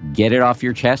 Get it off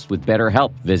your chest with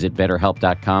BetterHelp. Visit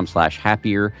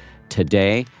BetterHelp.com/happier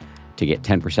today to get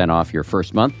 10% off your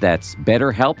first month. That's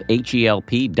BetterHelp,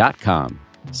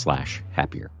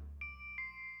 HELP.com/happier.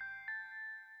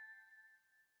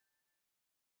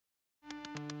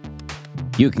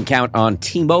 You can count on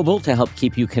T-Mobile to help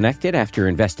keep you connected after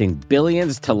investing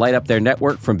billions to light up their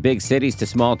network from big cities to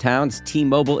small towns.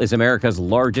 T-Mobile is America's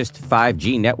largest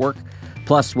 5G network.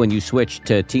 Plus, when you switch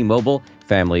to T-Mobile,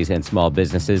 families and small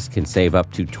businesses can save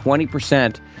up to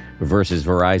 20% versus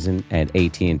Verizon and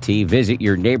AT&T. Visit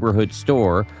your neighborhood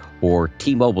store or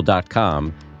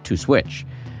T-Mobile.com to switch.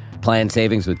 Plan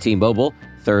savings with T-Mobile.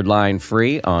 Third line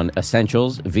free on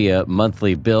essentials via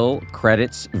monthly bill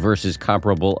credits versus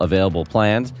comparable available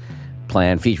plans.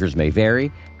 Plan features may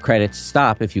vary. Credits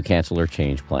stop if you cancel or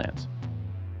change plans.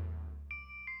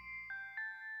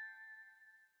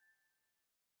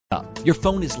 Your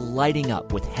phone is lighting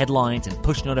up with headlines and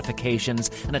push notifications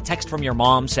and a text from your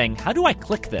mom saying, "How do I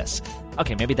click this?"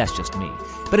 Okay, maybe that's just me.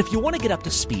 But if you want to get up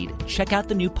to speed, check out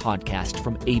the new podcast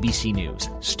from ABC News.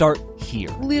 Start here.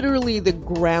 Literally, the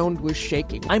ground was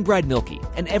shaking. I'm Brad Milkey,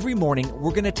 and every morning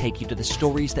we're going to take you to the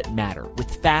stories that matter with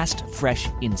fast, fresh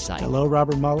insight. Hello,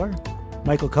 Robert Mueller.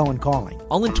 Michael Cohen calling.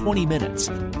 All in 20 minutes.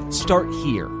 Start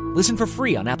here. Listen for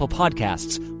free on Apple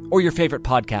Podcasts or your favorite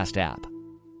podcast app.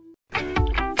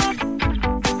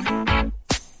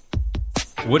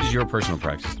 What does your personal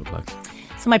practice look like?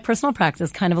 So my personal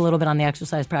practice, kind of a little bit on the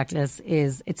exercise practice,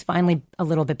 is it's finally a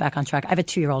little bit back on track. I have a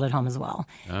 2-year-old at home as well.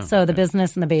 So the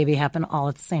business and the baby happen all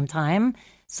at the same time.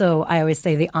 So I always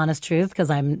say the honest truth, because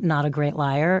I'm not a great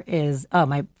liar, is,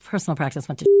 my personal practice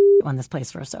went to when this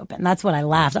place first opened. That's what I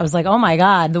laughed. I was like, oh my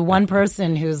God, the one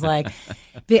person who's like,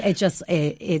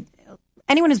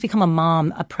 anyone who's become a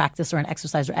mom, a practice or an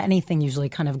exercise or anything usually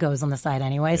kind of goes on the side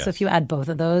anyway. Yes. So if you add both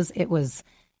of those, it was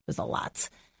a lot.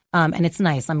 And it's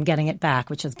nice. I'm getting it back,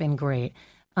 which has been great.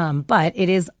 But it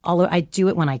is I do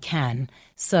it when I can.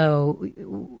 So,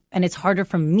 and it's harder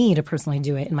for me to personally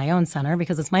do it in my own center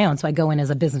because it's my own. So I go in as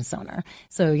a business owner.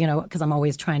 So, because I'm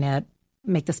always trying to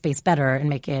make the space better and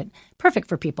make it perfect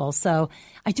for people. So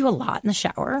I do a lot in the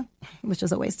shower, which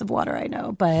is a waste of water, I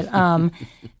know. But,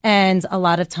 and a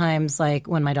lot of times, like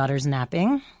when my daughter's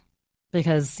napping,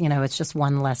 because, it's just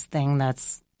one less thing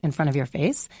that's in front of your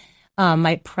face.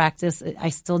 My practice, I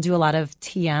still do a lot of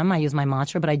TM. I use my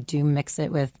mantra, but I do mix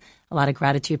it with a lot of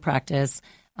gratitude practice.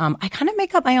 I kind of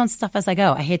make up my own stuff as I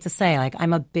go. I hate to say, like,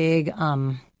 I'm a big,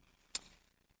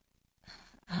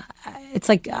 it's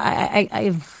like,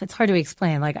 it's hard to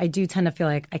explain. Like, I do tend to feel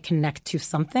like I connect to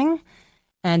something.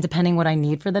 And depending what I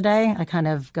need for the day, I kind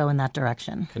of go in that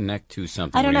direction. Connect to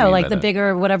something. I don't know, like the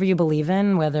bigger, whatever you believe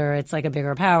in, whether it's like a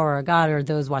bigger power or God or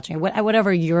those watching,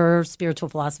 whatever your spiritual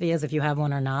philosophy is, if you have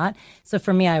one or not. So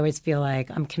for me, I always feel like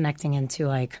I'm connecting into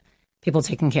like people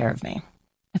taking care of me,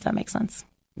 if that makes sense.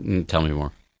 Tell me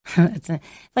more. It's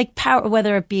like power,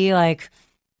 whether it be like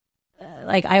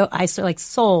I sort of like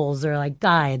souls or like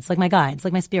guides, like my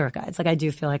spirit guides. Like I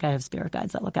do feel like I have spirit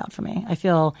guides that look out for me. I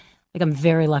feel like I'm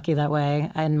very lucky that way.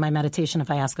 In my meditation,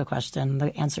 if I ask a question,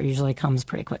 the answer usually comes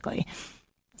pretty quickly.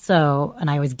 So,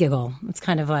 and I always giggle. It's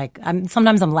kind of like,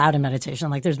 sometimes I'm loud in meditation.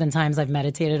 Like there's been times I've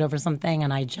meditated over something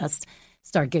and I just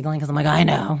start giggling because I'm like, I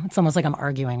know. It's almost like I'm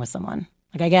arguing with someone.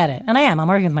 Like I get it. And I'm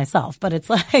arguing with myself, but it's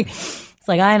like,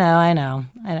 I know.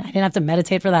 I didn't have to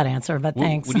meditate for that answer, but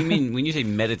thanks. What do you mean, when you say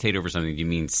meditate over something, do you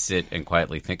mean sit and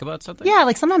quietly think about something? Yeah,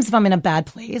 like sometimes if I'm in a bad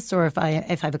place or if I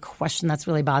have a question that's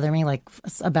really bothering me, like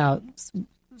about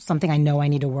something I know I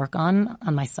need to work on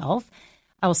myself,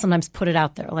 I will sometimes put it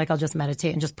out there. Like I'll just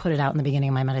meditate and just put it out in the beginning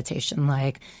of my meditation.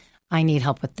 Like I need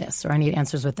help with this, or I need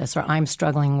answers with this, or I'm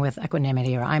struggling with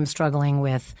equanimity, or I'm struggling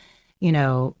with,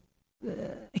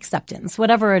 acceptance,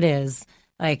 whatever it is,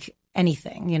 like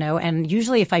anything, and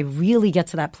usually if I really get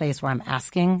to that place where I'm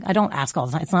asking, I don't ask all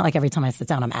the time. It's not like every time I sit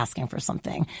down, I'm asking for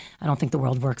something. I don't think the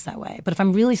world works that way. But if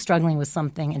I'm really struggling with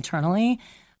something internally,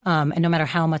 and no matter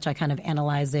how much I kind of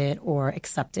analyze it or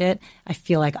accept it, I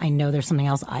feel like I know there's something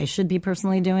else I should be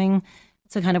personally doing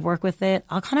to kind of work with it.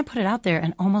 I'll kind of put it out there,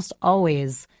 and almost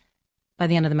always by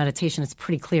the end of the meditation, it's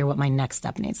pretty clear what my next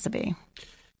step needs to be.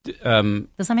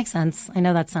 Does that make sense? I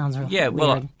know that sounds really weird.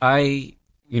 Well, I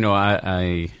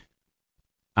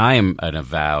am an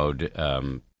avowed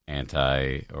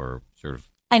anti or sort of.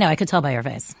 I know. I could tell by your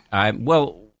face.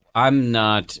 I'm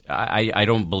not. I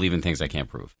don't believe in things I can't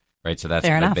prove. Right. So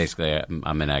that's basically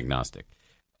I'm an agnostic.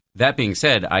 That being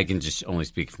said, I can just only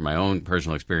speak from my own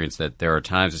personal experience that there are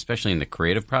times, especially in the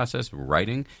creative process of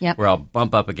writing, where I'll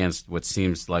bump up against what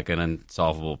seems like an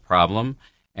unsolvable problem.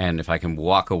 And if I can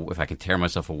tear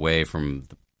myself away from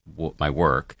my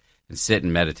work and sit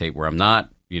and meditate where I'm not,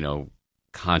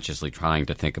 consciously trying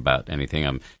to think about anything,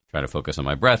 I'm trying to focus on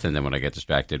my breath. And then when I get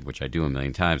distracted, which I do a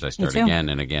million times, I start again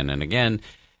and again and again.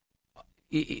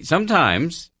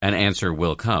 Sometimes an answer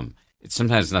will come.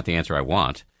 Sometimes it's not the answer I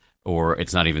want, or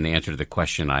it's not even the answer to the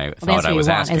question I The thought answer I you was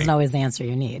want asking. isn't always the answer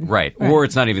you need. Right. Or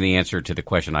it's not even the answer to the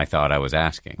question I thought I was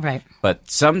asking. Right.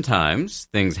 But sometimes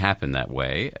things happen that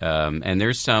way. And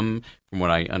there's some, from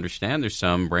what I understand, there's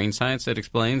some brain science that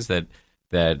explains that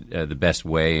the best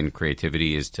way in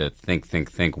creativity is to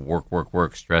think,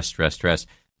 work, stress,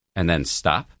 and then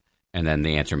stop. And then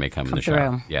the answer may come in the shower.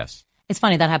 Through. Yes. It's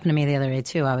funny, that happened to me the other day,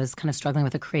 too. I was kind of struggling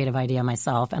with a creative idea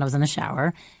myself, and I was in the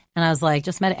shower, and I was like,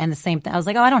 and the same thing. I was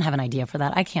like, oh, I don't have an idea for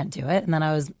that. I can't do it. And then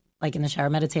I was like in the shower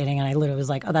meditating, and I literally was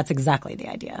like, oh, that's exactly the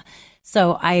idea.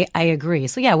 So I agree.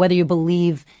 So yeah, whether you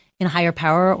believe in a higher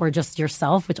power or just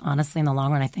yourself, which honestly in the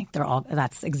long run, I think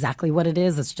that's exactly what it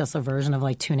is. It's just a version of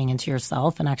like tuning into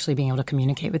yourself and actually being able to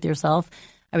communicate with yourself.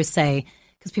 I would say,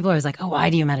 because people are always like, oh, why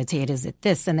do you meditate? Is it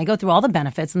this? And they go through all the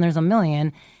benefits, and there's a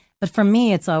million. But for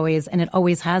me, it's always, and it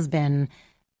always has been,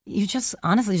 you just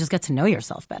honestly just get to know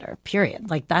yourself better,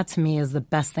 period. Like that to me is the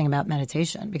best thing about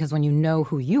meditation, because when you know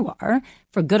who you are,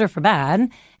 for good or for bad,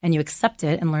 and you accept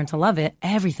it and learn to love it,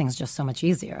 everything's just so much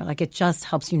easier. Like it just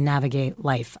helps you navigate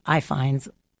life, I find,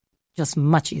 just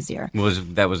much easier.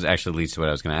 That was actually leads to what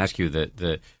I was going to ask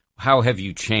you. How have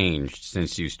you changed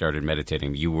since you started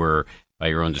meditating? You were, by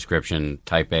your own description,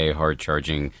 type A,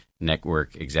 hard-charging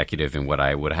network executive in what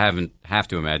I would have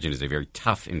to imagine is a very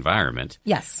tough environment.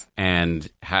 Yes. And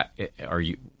how are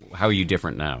you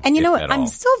different now? And you know what? At I'm all?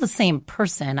 still the same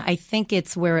person. I think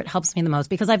it's where it helps me the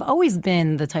most, because I've always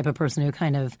been the type of person who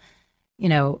kind of,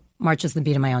 marches the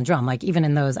beat of my own drum. Like even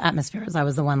in those atmospheres, I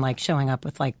was the one like showing up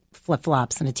with like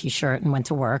flip-flops and a t-shirt and went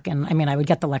to work. And I mean, I would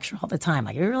get the lecture all the time,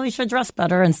 like you really should dress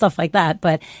better and stuff like that.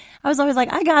 But I was always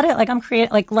like, I got it. Like I'm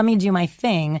creative. Like let me do my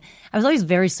thing. I was always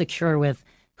very secure with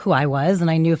who I was,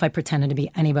 and I knew if I pretended to be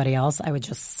anybody else, I would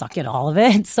just suck at all of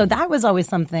it. So that was always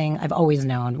something I've always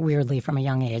known, weirdly, from a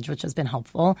young age, which has been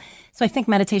helpful. So I think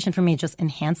meditation for me just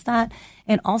enhanced that.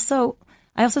 And also,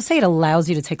 I also say it allows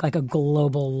you to take like a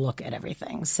global look at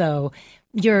everything. So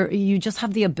you just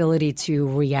have the ability to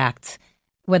react,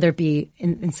 whether it be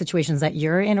in situations that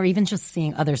you're in, or even just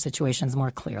seeing other situations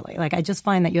more clearly. Like I just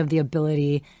find that you have the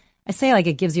ability, I say like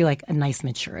it gives you like a nice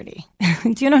maturity.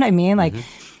 Do you know what I mean? Like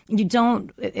you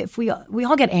don't, if we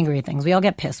all get angry at things, we all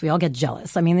get pissed, we all get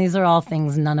jealous. I mean, these are all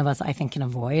things none of us, I think, can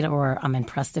avoid, or I'm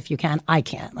impressed if you can. I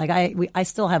can't. Like I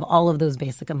still have all of those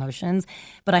basic emotions,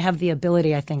 but I have the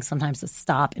ability, I think, sometimes to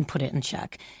stop and put it in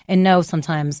check and know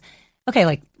sometimes, okay,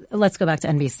 like let's go back to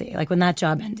NBC. Like when that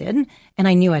job ended and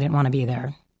I knew I didn't want to be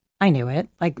there. I knew it.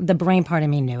 Like the brain part of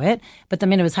me knew it. But the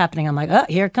minute it was happening, I'm like, oh,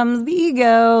 here comes the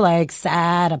ego, like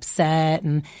sad, upset.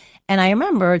 And I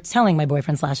remember telling my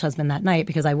boyfriend/husband that night,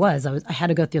 because I had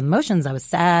to go through the motions. I was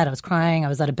sad. I was crying. I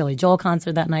was at a Billy Joel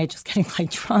concert that night, just getting like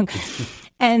drunk.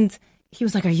 And he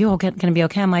was like, are you going to be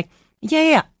okay? I'm like,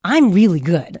 yeah, I'm really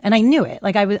good. And I knew it.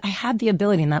 Like I had the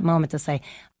ability in that moment to say,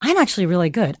 I'm actually really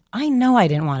good. I know I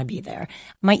didn't want to be there.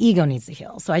 My ego needs to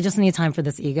heal. So I just need time for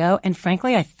this ego. And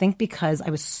frankly, I think because I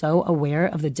was so aware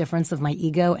of the difference of my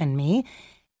ego and me,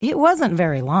 it wasn't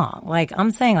very long. Like I'm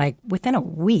saying, like within a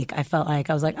week, I felt like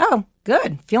I was like, oh,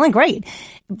 good, feeling great.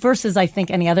 Versus I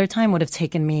think any other time would have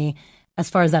taken me, as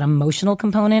far as that emotional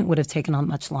component, would have taken on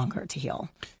much longer to heal.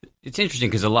 It's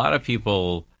interesting because a lot of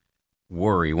people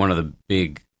worry. One of the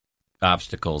big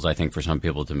obstacles, I think, for some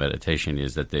people to meditation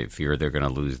is that they fear they're going to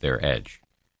lose their edge.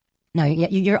 No,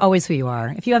 you're always who you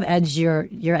are. If you have edge, your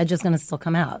edge is going to still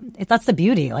come out. That's the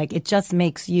beauty. Like it just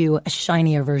makes you a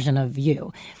shinier version of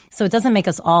you. So it doesn't make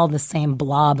us all the same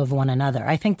blob of one another.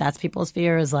 I think that's people's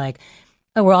fear, is like,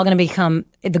 oh, we're all going to become,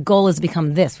 the goal is to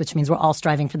become this, which means we're all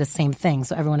striving for the same thing.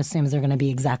 So everyone assumes they're going to be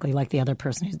exactly like the other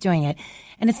person who's doing it.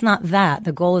 And it's not that.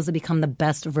 The goal is to become the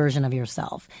best version of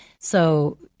yourself.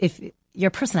 So if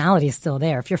your personality is still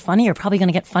there, if you're funny, you're probably going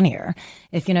to get funnier.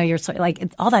 If you're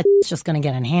all that is just going to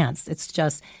get enhanced. It's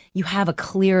just you have a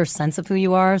clearer sense of who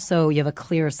you are, so you have a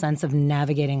clearer sense of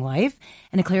navigating life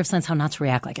and a clearer sense how not to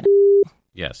react like an.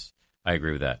 Yes, I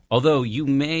agree with that. Although you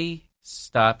may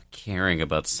stop caring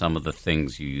about some of the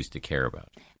things you used to care about.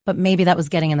 But maybe that was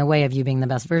getting in the way of you being the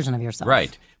best version of yourself.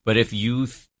 Right. But if you're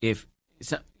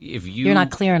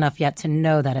not clear enough yet to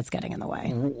know that it's getting in the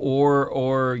way.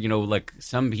 Or like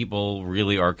some people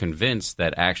really are convinced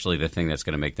that actually the thing that's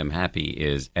going to make them happy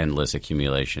is endless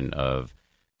accumulation of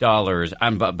dollars.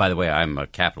 By the way, I'm a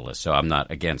capitalist, so I'm not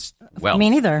against wealth. Me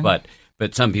neither. But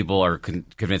some people are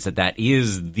convinced that that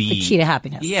is the key to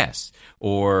happiness. Yes.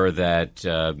 Or that,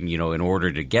 in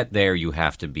order to get there, you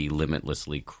have to be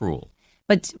limitlessly cruel.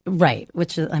 But, right,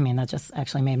 which is, that just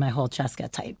actually made my whole chest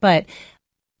get tight. But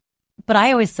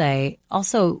I always say,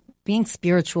 also, being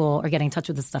spiritual or getting in touch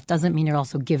with this stuff doesn't mean you're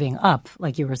also giving up,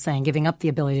 like you were saying, giving up the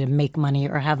ability to make money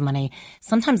or have money.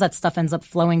 Sometimes that stuff ends up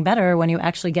flowing better when you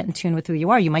actually get in tune with who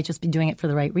you are. You might just be doing it for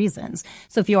the right reasons.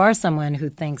 So if you are someone who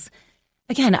thinks,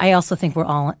 again, I also think we're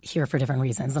all here for different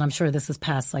reasons. And I'm sure this is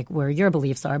past like where your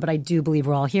beliefs are, but I do believe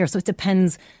we're all here. So it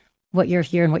depends what you're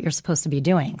here and what you're supposed to be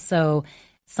doing. So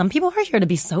some people are here to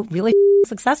be so really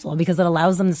successful because it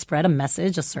allows them to spread a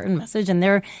message, a certain message, and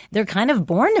they're kind of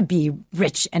born to be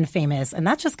rich and famous, and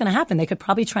that's just going to happen. They could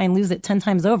probably try and lose it 10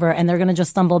 times over, and they're going to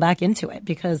just stumble back into it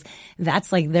because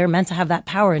that's like they're meant to have that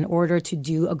power in order to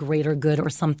do a greater good or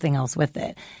something else with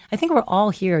it. I think we're all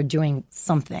here doing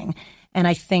something. And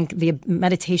I think the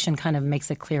meditation kind of makes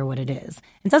it clear what it is.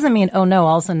 It doesn't mean, oh no,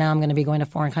 all of a sudden now I'm going to be going to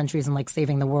foreign countries and like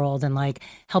saving the world and like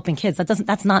helping kids.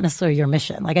 That's not necessarily your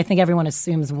mission. Like I think everyone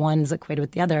assumes one's equated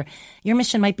with the other. Your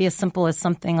mission might be as simple as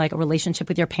something like a relationship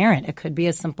with your parent. It could be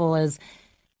as simple as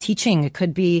teaching. It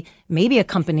could be maybe a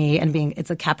company and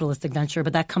it's a capitalistic venture,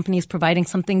 but that company is providing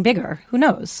something bigger. Who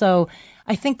knows? So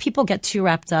I think people get too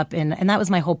wrapped up in, and that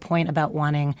was my whole point about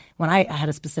wanting, when I had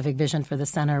a specific vision for the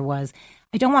center was,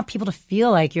 I don't want people to feel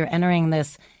like you're entering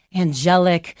this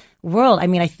angelic world. I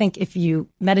mean, I think if you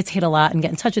meditate a lot and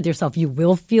get in touch with yourself, you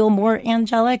will feel more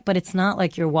angelic, but it's not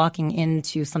like you're walking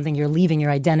into something, you're leaving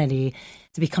your identity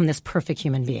to become this perfect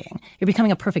human being. You're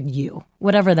becoming a perfect you,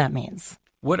 whatever that means.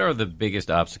 What are the biggest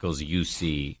obstacles you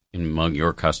see among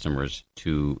your customers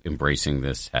to embracing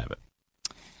this habit?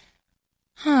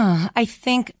 I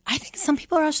think some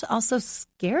people are also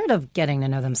scared of getting to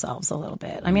know themselves a little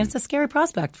bit. I mean, it's a scary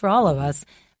prospect for all of us.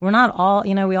 We're not all,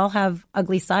 we all have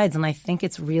ugly sides, and I think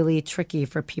it's really tricky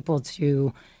for people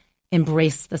to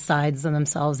embrace the sides of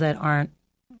themselves that aren't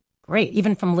great,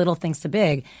 even from little things to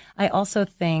big. I also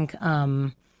think,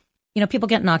 people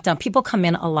get knocked down. People come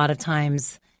in a lot of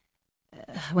times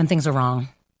when things are wrong.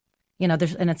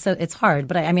 It's hard,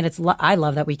 but I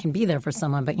love that we can be there for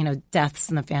someone. But deaths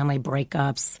in the family,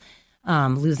 breakups,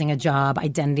 losing a job,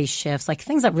 identity shifts, like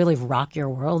things that really rock your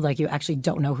world. Like you actually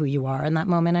don't know who you are in that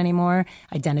moment anymore.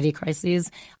 Identity crises.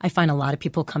 I find a lot of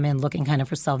people come in looking kind of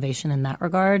for salvation in that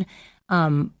regard.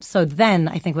 So then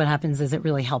I think what happens is it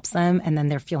really helps them, and then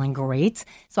they're feeling great.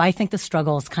 So I think the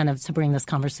struggle is kind of to bring this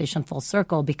conversation full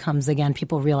circle becomes again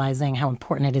people realizing how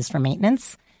important it is for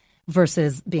maintenance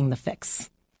versus being the fix.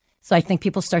 So I think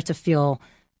people start to feel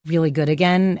really good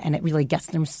again, and it really gets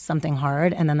them something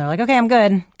hard. And then they're like, okay, I'm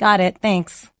good. Got it.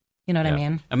 Thanks. You know what I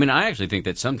mean? I mean, I actually think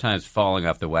that sometimes falling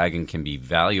off the wagon can be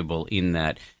valuable in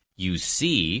that you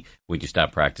see, when you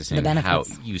stop practicing, how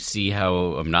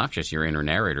obnoxious your inner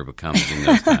narrator becomes in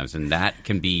those times. And that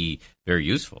can be very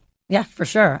useful. Yeah, for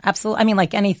sure. Absolutely. I mean,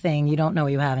 like anything, you don't know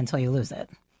what you have until you lose it.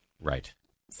 Right.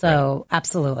 So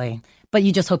absolutely. But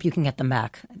you just hope you can get them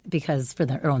back because for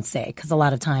their own sake. Because a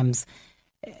lot of times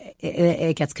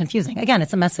it gets confusing. Again,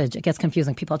 it's a message. It gets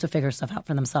confusing. People have to figure stuff out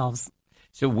for themselves.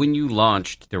 So when you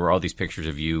launched, there were all these pictures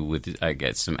of you with, I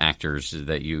guess, some actors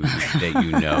that you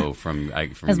know from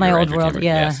as my old world.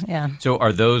 Yeah, yes. Yeah. So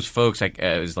are those folks like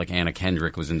it was like Anna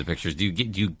Kendrick was in the pictures? Do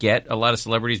you get a lot of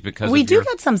celebrities because we do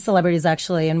get some celebrities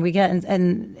actually, and we get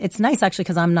and it's nice actually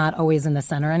because I'm not always in the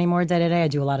center anymore day to day. I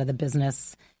do a lot of the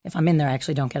business. If I'm in there, I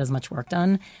actually don't get as much work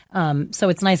done. So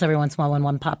it's nice every once in a while when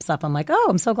one pops up. I'm like, oh,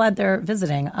 I'm so glad they're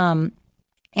visiting.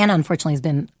 Anna, unfortunately, has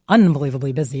been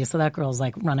unbelievably busy. So that girl's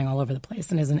like running all over the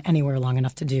place and isn't anywhere long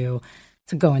enough to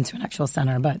go into an actual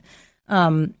center. But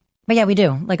yeah, we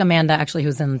do. Like Amanda, actually,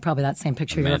 who's in probably that same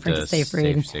picture you're referring to,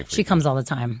 Seyfried. She comes all the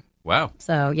time. Wow.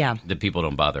 So, yeah. The people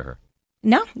don't bother her.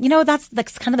 No, that's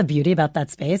kind of the beauty about that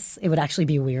space. It would actually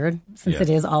be weird since it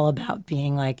is all about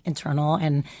being like internal.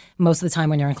 And most of the time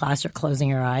when you're in class, you're closing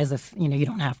your eyes if, you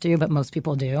don't have to, but most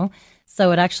people do.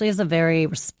 So it actually is a very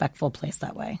respectful place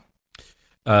that way.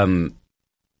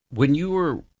 When you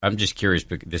were, I'm just curious,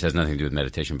 because this has nothing to do with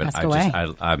meditation, but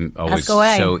I'm always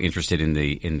so interested in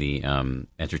the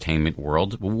entertainment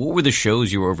world. What were the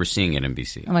shows you were overseeing at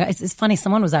NBC? Oh my God, it's funny.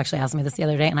 Someone was actually asking me this the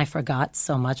other day, and I forgot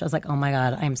so much. I was like, oh my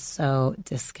God, I'm so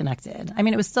disconnected. I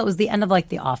mean, it was the end of like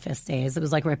the Office days. It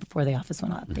was like right before the Office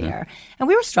went off the air, and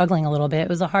we were struggling a little bit. It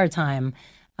was a hard time,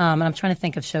 and I'm trying to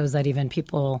think of shows that even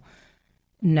people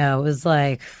know. It was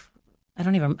like.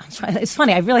 It's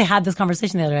funny. I really had this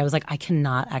conversation the other day. I was like, I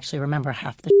cannot actually remember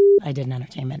half the I did in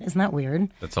entertainment. Isn't that weird?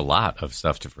 That's a lot of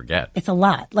stuff to forget. It's a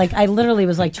lot. Like I literally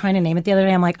was like trying to name it the other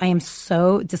day. I'm like, I am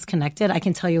so disconnected. I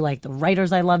can tell you like the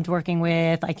writers I loved working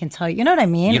with. I can tell you, you know what I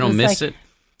mean? You don't miss it?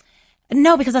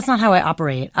 No, because that's not how I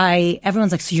operate.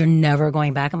 Everyone's like, so you're never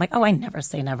going back? I'm like, oh, I never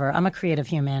say never. I'm a creative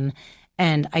human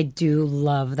and I do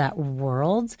love that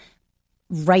world.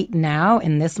 right now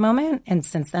in this moment, and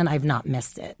since then I've not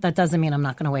missed it. That doesn't mean I'm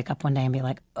not going to wake up one day and be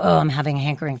like, oh, I'm having a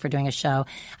hankering for doing a show.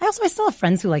 I still have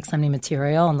friends who like send me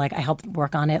material, and like I help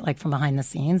work on it like from behind the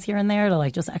scenes here and there to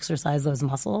like just exercise those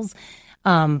muscles.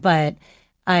 But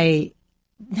I've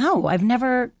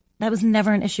never, that was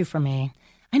never an issue for me.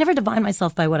 I never define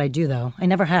myself by what I do though. I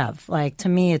never have. Like to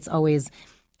me, it's always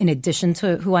in addition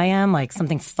to who I am, like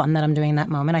something fun that I'm doing in that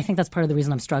moment. I think that's part of the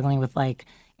reason I'm struggling with like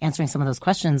answering some of those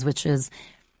questions, which is,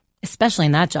 especially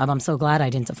in that job, I'm so glad I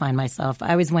didn't define myself.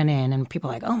 I always went in and people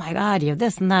were like, oh my God, you have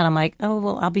this and that. I'm like, oh,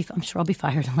 well, I'm sure I'll be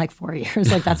fired in like 4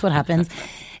 years. Like that's what happens.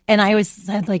 And I always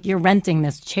said, like, you're renting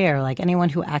this chair. Like anyone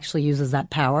who actually uses that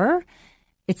power,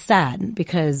 it's sad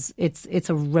because it's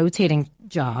a rotating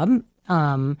job.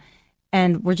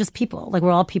 And we're just people. Like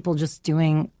we're all people just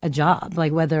doing a job.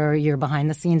 Like whether you're behind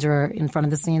the scenes or in front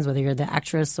of the scenes, whether you're the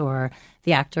actress or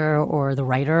the actor or the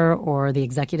writer or the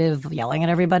executive yelling at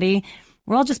everybody,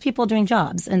 we're all just people doing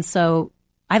jobs. And so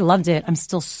I loved it. I'm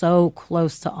still so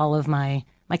close to all of my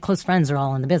close friends are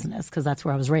all in the business because that's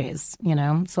where I was raised, you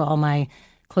know? So all my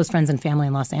close friends and family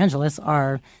in Los Angeles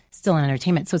are still in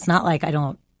entertainment. So it's not like I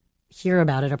don't hear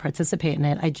about it or participate in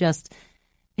it. It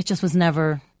just was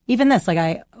never... Even this, like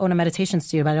I own a meditation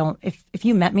studio, but I don't, if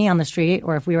you met me on the street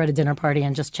or if we were at a dinner party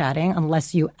and just chatting,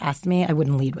 unless you asked me, I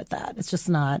wouldn't lead with that. It's just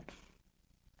not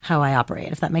how I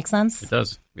operate, if that makes sense. It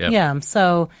does. Yeah. Yeah.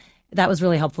 So that was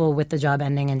really helpful with the job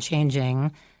ending and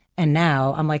changing. And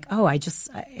now I'm like, oh,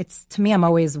 to me, I'm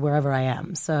always wherever I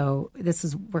am. So this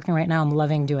is working right now. I'm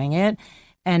loving doing it.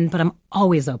 But I'm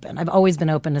always open. I've always been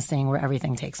open to seeing where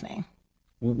everything takes me.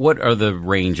 What are the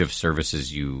range of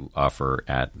services you offer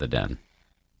at the Den?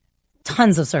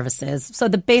 Tons of services. So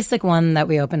the basic one that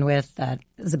we opened with, that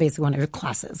is the basic one, are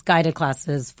classes, guided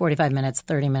classes, 45 minutes,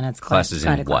 30 minutes. Classes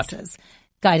guided in what? Classes.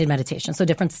 Guided meditation. So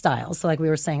different styles. So like we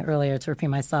were saying earlier, to repeat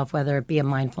myself, whether it be a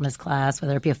mindfulness class,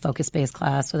 whether it be a focus-based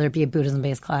class, whether it be a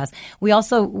Buddhism-based class.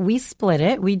 We split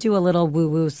it. We do a little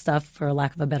woo-woo stuff, for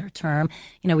lack of a better term.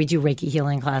 You know, we do Reiki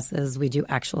healing classes. We do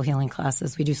actual healing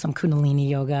classes. We do some Kundalini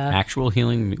yoga. Actual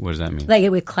healing? What does that mean? Like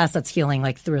a class that's healing,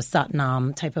 like through a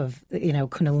Satnam type of,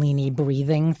 Kundalini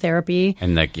breathing therapy.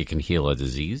 And like you can heal a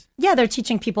disease? Yeah, they're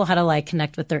teaching people how to like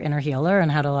connect with their inner healer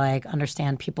and how to like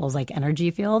understand people's like energy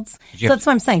fields. So that's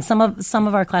what I'm saying. Some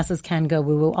of our classes can go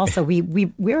woo woo. Also,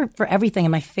 we're for everything.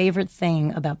 And my favorite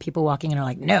thing about people walking in are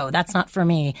like, no, that's not for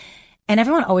me. And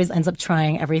everyone always ends up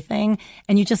trying everything.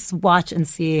 And you just watch and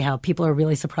see how people are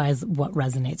really surprised what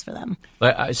resonates for them.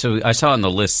 So I saw on the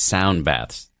list sound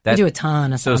baths. We do a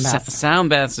ton of sound baths. Sound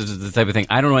baths is the type of thing.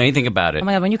 I don't know anything about it. Oh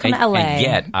my God, when you come to LA. And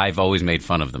yet I've always made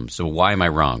fun of them. So why am I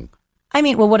wrong? I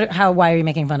mean, well, why are you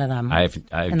making fun of them?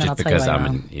 Just because I'm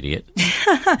an idiot.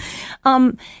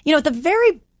 At the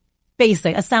very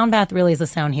basic, a sound bath really is a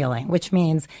sound healing, which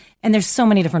means, and there's so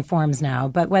many different forms now,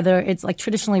 but whether it's like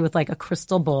traditionally with like a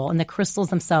crystal bowl, and the crystals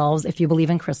themselves, if you believe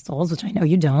in crystals, which I know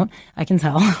you don't, I can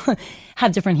tell,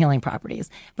 have different healing properties.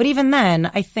 But even then,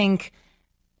 I think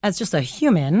as just a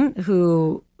human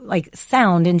who like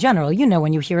sound in general,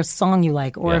 when you hear a song you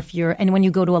like, or and when you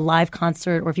go to a live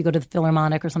concert, or if you go to the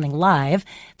Philharmonic or something live,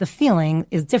 the feeling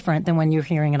is different than when you're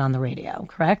hearing it on the radio,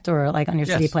 correct? Or like on your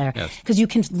CD player, because you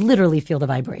can literally feel the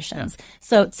vibrations. Yeah.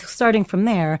 So starting from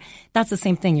there, that's the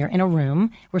same thing. You're in a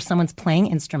room where someone's playing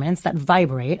instruments that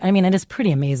vibrate. I mean, it is pretty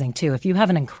amazing too. If you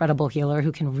have an incredible healer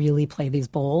who can really play these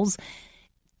bowls,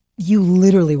 you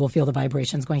literally will feel the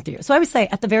vibrations going through you. So I would say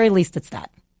at the very least, it's that.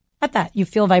 At that, you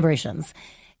feel vibrations.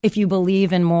 If you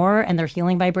believe in more and they're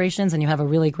healing vibrations and you have a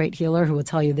really great healer who will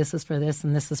tell you this is for this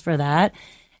and this is for that,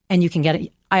 and you can get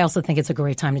it. I also think it's a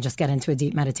great time to just get into a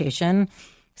deep meditation.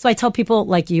 So I tell people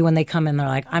like you when they come in, they're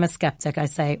like, I'm a skeptic. I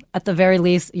say, at the very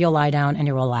least, you'll lie down and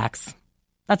you'll relax.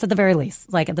 That's at the very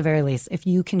least. Like at the very least, if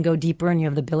you can go deeper and you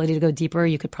have the ability to go deeper,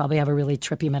 you could probably have a really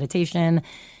trippy meditation.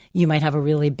 You might have a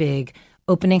really big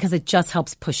opening because it just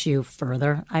helps push you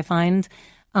further, I find.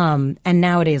 And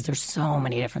nowadays there's so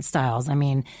many different styles. I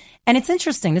mean, and it's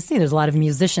interesting to see there's a lot of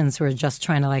musicians who are just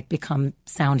trying to like become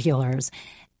sound healers.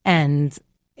 And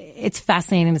it's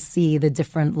fascinating to see the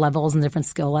different levels and different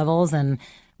skill levels. And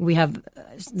we have,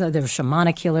 there's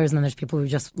shamanic healers and then there's people who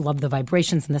just love the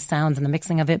vibrations and the sounds and the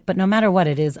mixing of it. But no matter what,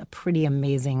 it is a pretty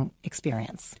amazing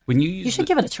experience. When you should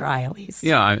give it a try at least.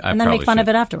 Yeah, and then make fun of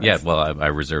it afterwards. Yeah, well, I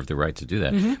reserve the right to do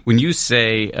that. Mm-hmm. When you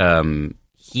say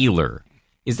healer,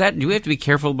 do we have to be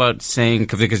careful about saying,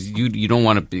 because you don't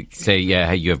want to say, yeah,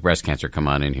 hey, you have breast cancer, come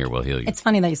on in here, we'll heal you. It's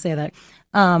funny that you say that.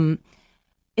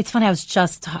 It's funny, I was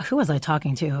just, who was I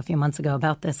talking to a few months ago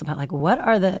about this, about like, what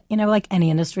are the, like any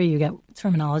industry, you get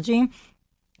terminology,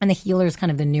 and the healer is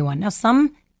kind of the new one. Now,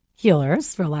 some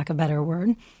healers, for lack of a better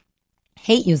word,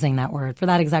 hate using that word for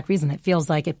that exact reason. It feels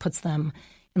like it puts them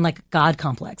in like a God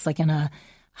complex, like in a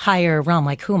higher realm.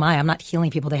 Like, who am I? I'm not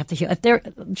healing people. They have to heal. If they're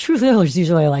true healers,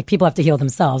 usually like people have to heal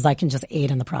themselves. I can just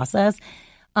aid in the process.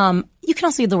 You can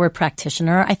also use the word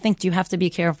practitioner. I think, do you have to be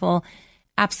careful?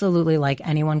 Absolutely. Like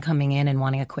anyone coming in and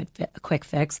wanting a quick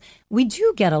fix. We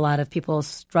do get a lot of people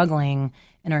struggling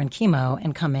and are in chemo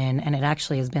and come in, and it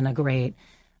actually has been a great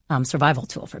survival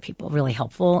tool for people, really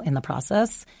helpful in the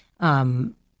process.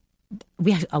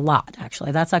 We have a lot,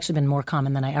 actually. That's actually been more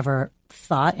common than I ever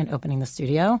thought in opening the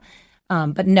studio.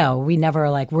 But no, we never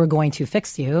like, we're going to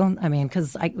fix you. I mean,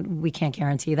 because we can't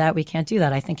guarantee that. We can't do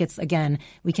that. I think it's, again,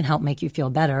 we can help make you feel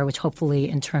better, which hopefully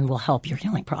in turn will help your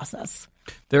healing process.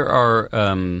 There are,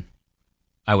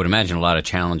 I would imagine, a lot of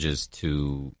challenges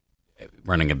to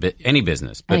running any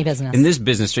business. But any business. In this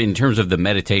business, in terms of the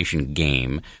meditation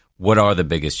game, what are the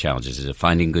biggest challenges? Is it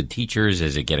finding good teachers?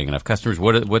 Is it getting enough customers?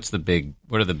 What are the big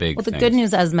Well, the things? good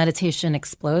news, as meditation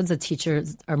explodes, the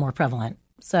teachers are more prevalent.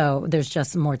 So there's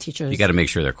just more teachers. You got to make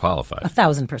sure they're qualified.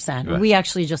 1,000%. Right. We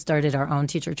actually just started our own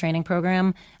teacher training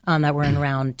program that we're in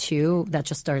round 2. That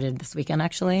just started this weekend,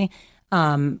 actually.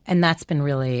 And that's been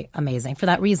really amazing for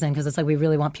that reason, because it's like we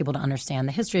really want people to understand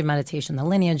the history of meditation, the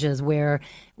lineages,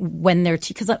 when they're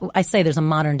because I say there's a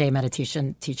modern day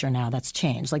meditation teacher now that's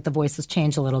changed. Like the voice has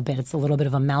changed a little bit. It's a little bit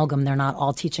of amalgam. They're not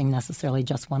all teaching necessarily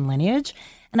just one lineage.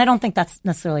 And I don't think that's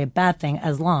necessarily a bad thing,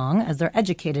 as long as they're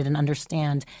educated and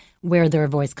understand where their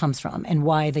voice comes from and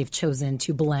why they've chosen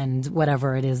to blend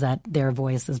whatever it is that their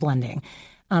voice is blending.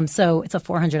 So it's a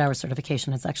 400-hour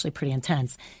certification. It's actually pretty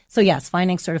intense. So yes,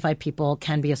 finding certified people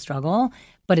can be a struggle,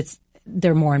 but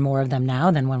there are more and more of them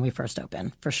now than when we first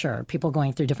opened, for sure. People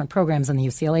going through different programs in the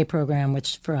UCLA program,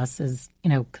 which for us is,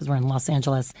 because we're in Los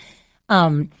Angeles.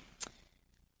 Also,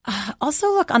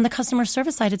 look, on the customer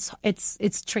service side, it's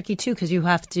tricky too, because you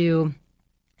have to.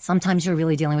 Sometimes you're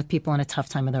really dealing with people in a tough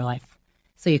time of their life,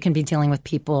 so you can be dealing with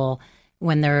people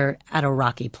when they're at a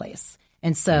rocky place,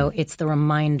 and so it's the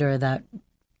reminder that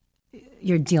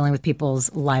you're dealing with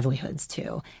people's livelihoods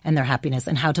too, and their happiness,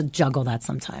 and how to juggle that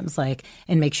sometimes,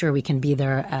 and make sure we can be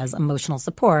there as emotional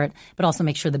support, but also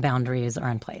make sure the boundaries are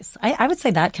in place. I would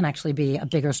say that can actually be a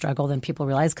bigger struggle than people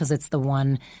realize, because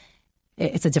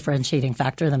it's a differentiating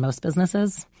factor than most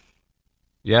businesses.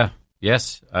 Yeah.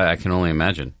 Yes. I can only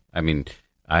imagine. I mean,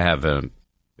 I have an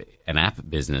app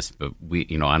business, but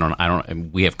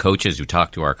we have coaches who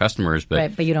talk to our customers, but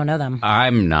right, but you don't know them.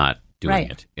 I'm not doing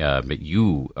right. it. But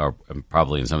you are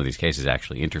probably in some of these cases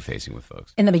actually interfacing with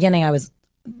folks. In the beginning, I was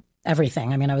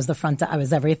everything. I mean, I was I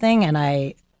was everything, and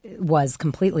I was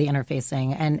completely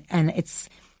interfacing, and it's.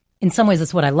 In some ways,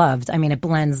 it's what I loved. I mean, it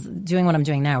blends. Doing what I'm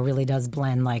doing now really does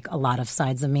blend like a lot of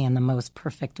sides of me in the most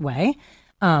perfect way.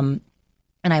 And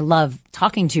I love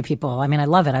talking to people. I mean, I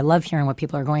love it. I love hearing what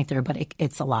people are going through, but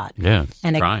it's a lot. Yeah, it's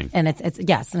trying.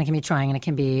 Yes, and it can be trying, and it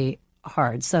can be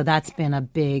hard. So that's been a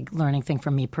big learning thing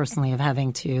for me personally, of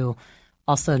having to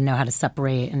also know how to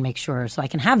separate and make sure so I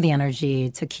can have the energy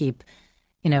to keep,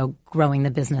 growing the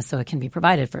business so it can be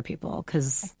provided for people.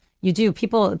 Because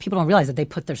people don't realize that they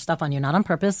put their stuff on you, not on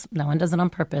purpose. No one does it on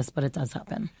purpose, but it does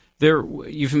happen.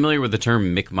 You familiar with the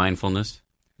term McMindfulness?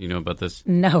 You know about this?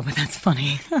 No, but that's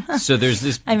funny. So there's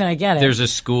this. I mean, I get it. There's a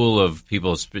school of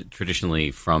people traditionally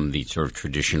from the sort of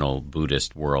traditional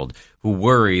Buddhist world who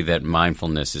worry that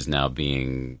mindfulness is now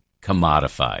being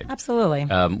commodified. Absolutely.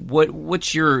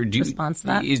 What's your response to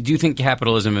that? Do you think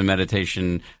capitalism and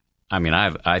meditation? I mean,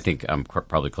 I think I'm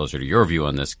probably closer to your view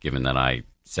on this, given that I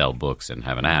sell books and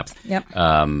have an app. Yep.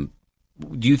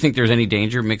 Do you think there's any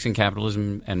danger mixing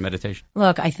capitalism and meditation?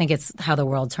 Look, I think it's how the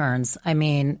world turns. I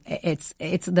mean, it's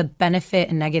the benefit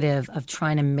and negative of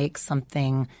trying to make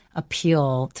something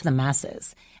appeal to the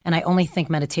masses. And I only think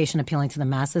meditation appealing to the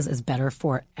masses is better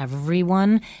for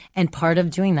everyone. And part of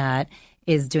doing that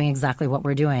is doing exactly what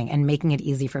we're doing and making it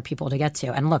easy for people to get to.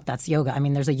 And look, that's yoga. I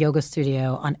mean, there's a yoga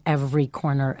studio on every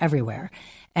corner everywhere.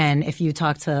 And if you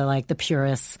talk to like the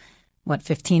purists,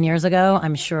 15 years ago,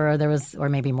 I'm sure there was, or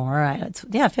maybe more,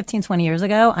 15, 20 years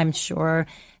ago, I'm sure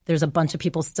there's a bunch of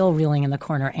people still reeling in the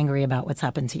corner angry about what's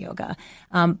happened to yoga.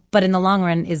 But in the long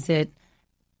run, is it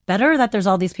better that there's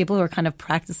all these people who are kind of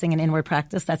practicing an inward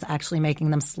practice that's actually making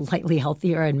them slightly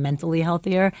healthier and mentally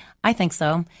healthier? I think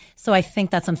so. So I think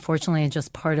that's unfortunately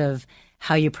just part of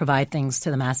how you provide things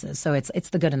to the masses. So it's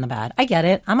the good and the bad. I get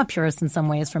it. I'm a purist in some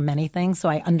ways for many things, so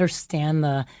I understand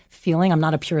the feeling. I'm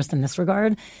not a purist in this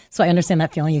regard, so I understand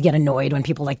that feeling. You get annoyed when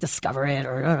people like discover it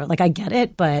or like I get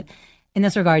it, but in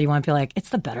this regard, you want to be like, it's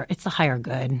the higher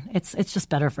good. It's just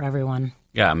better for everyone.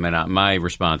 Yeah, I mean, my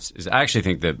response is I actually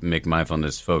think that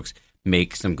McMindfulness folks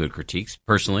make some good critiques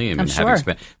personally. I mean, I'm sure.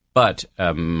 But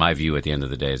my view at the end of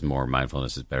the day is more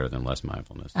mindfulness is better than less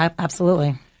mindfulness.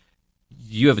 Absolutely.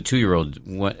 You have a 2-year-old,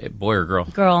 boy or girl?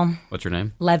 Girl. What's her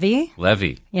name? Levy.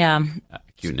 Levy. Yeah.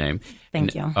 Cute name.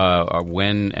 Thank you.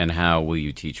 When and how will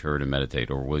you teach her to meditate,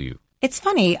 or will you? It's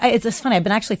funny. It's funny. I've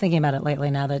been actually thinking about it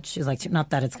lately now that she's like,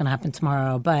 not that it's going to happen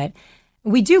tomorrow, but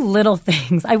we do little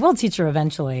things. I will teach her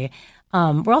eventually.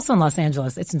 We're also in Los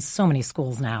Angeles. It's in so many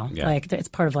schools now. Yeah. Like it's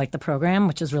part of like the program,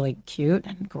 which is really cute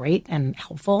and great and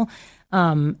helpful.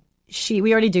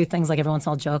 We already do things like every once in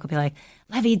a while joke. I'll be like,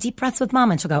 Levy, deep breaths with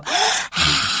mom. And she'll go,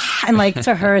 and like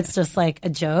to her, it's just like a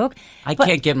joke. I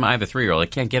can't get I have a 3-year-old. I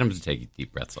can't get him to take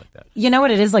deep breaths like that. You know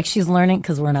what it is? Like she's learning,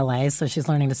 because we're in LA, so she's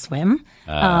learning to swim.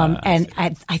 And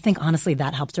I think honestly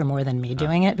that helped her more than me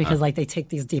doing it, because like they take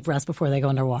these deep breaths before they go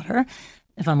underwater.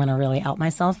 If I'm going to really out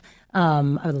myself, I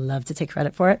would love to take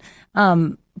credit for it.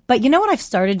 But you know what I've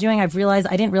started doing? I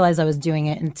didn't realize I was doing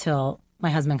it until my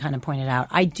husband kind of pointed out.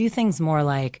 I do things more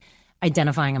like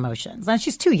identifying emotions. And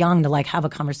she's too young to like have a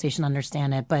conversation,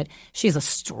 understand it, but she's a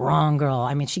strong girl.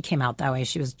 I mean, she came out that way.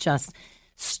 She was just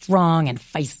strong and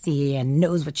feisty and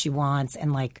knows what she wants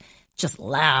and like just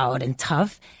loud and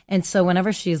tough. And so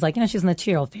whenever she's like, she's in the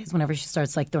 2-year-old phase, whenever she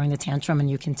starts like throwing the tantrum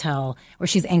and you can tell, or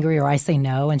she's angry or I say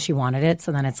no and she wanted it,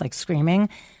 so then it's like screaming,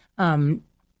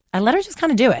 I let her just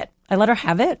kind of do it. I let her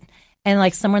have it. And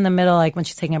like somewhere in the middle, like when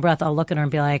she's taking a breath, I'll look at her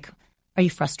and be like, are you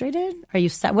frustrated? Are you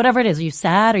sad? Whatever it is. Are you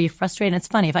sad? Are you frustrated? And it's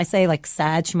funny. If I say like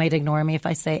sad, she might ignore me. If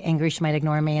I say angry, she might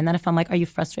ignore me. And then if I'm like, are you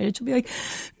frustrated? She'll be like,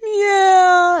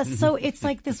 yeah. So it's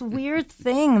like this weird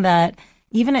thing that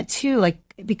even at 2, like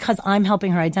because I'm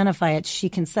helping her identify it, she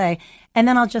can say, and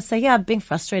then I'll just say, yeah, being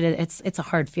frustrated, it's a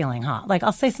hard feeling, huh? Like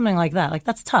I'll say something like that, like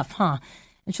that's tough, huh?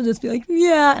 And she'll just be like,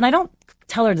 yeah. And I don't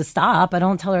tell her to stop. I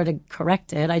don't tell her to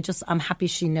correct it. I'm happy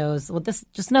she knows,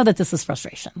 just know that this is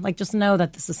frustration. Like, just know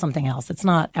that this is something else. It's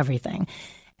not everything.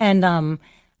 And I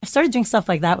started doing stuff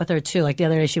like that with her too. Like the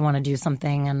other day she wanted to do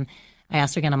something and I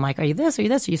asked her again, I'm like, are you this? Are you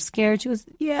this? Are you scared? She was,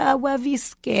 yeah, Wevy's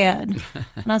scared.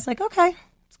 And I was like, okay,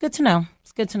 it's good to know.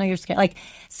 It's good to know you're scared. Like,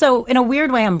 so in a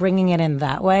weird way, I'm bringing it in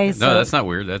that way. No, So, that's not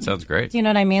weird. That sounds great. do you know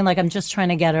what I mean? Like, I'm just trying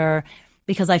to get her,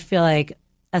 because I feel like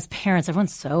as parents,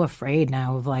 everyone's so afraid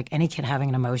now of like any kid having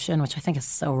an emotion, which I think is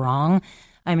so wrong.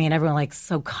 I mean, everyone like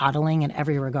so coddling in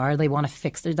every regard. They want to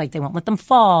fix it. Like they won't let them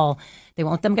fall. They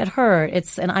won't let them get hurt.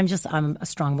 And I'm a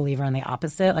strong believer in the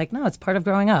opposite. Like, no, it's part of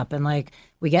growing up. And like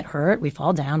we get hurt, we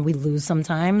fall down, we lose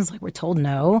sometimes. Like we're told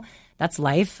no. That's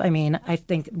life. I mean, I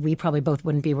think we probably both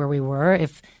wouldn't be where we were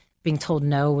if being told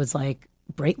no was like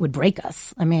would break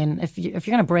us. I mean, if you're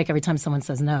going to break every time someone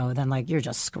says no, then like you're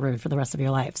just screwed for the rest of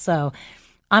your life. So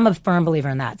I'm a firm believer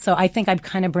in that. So I think I'd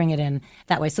kind of bring it in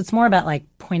that way. So it's more about like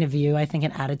point of view, I think,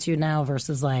 and attitude now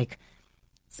versus like,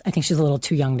 I think she's a little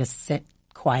too young to sit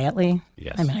quietly.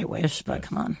 Yes. I mean, I wish, but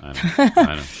come on.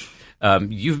 I know.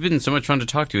 You've been so much fun to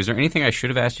talk to. Is there anything I should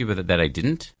have asked you that I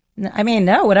didn't? I mean,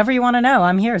 no, whatever you want to know.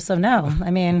 I'm here. So no,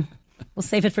 I mean, we'll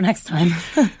save it for next time.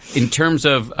 In terms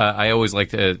of, I always like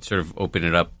to sort of open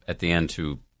it up at the end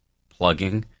to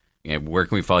plugging. Yeah, where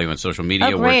can we follow you on social media?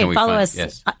 Oh, great. Where can we follow find us.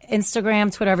 Yes.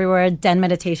 Instagram, Twitter, everywhere. Den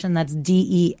Meditation. That's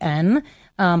DEN.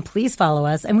 Please follow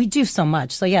us. And we do so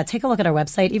much. So yeah, take a look at our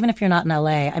website, even if you're not in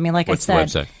LA. I mean, like What's I the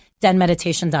said, website?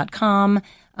 denmeditation.com.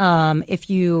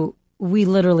 We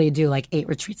literally do like 8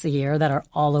 retreats a year that are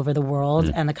all over the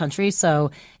world and the country.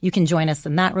 So you can join us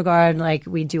in that regard. Like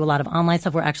we do a lot of online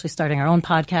stuff. We're actually starting our own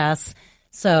podcasts.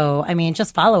 So, I mean,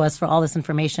 just follow us for all this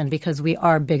information because we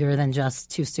are bigger than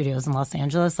just 2 studios in Los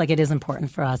Angeles. Like, it is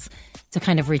important for us to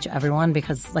kind of reach everyone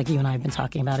because, like you and I have been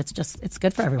talking about, it's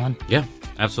good for everyone. Yeah,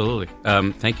 absolutely.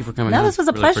 Thank you for coming No, on. this was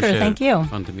a Really pleasure. Thank it. you.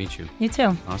 Fun to meet you. You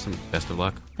too. Awesome. Best of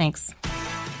luck. Thanks.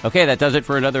 Okay, that does it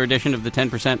for another edition of the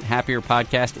 10% Happier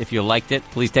podcast. If you liked it,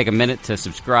 please take a minute to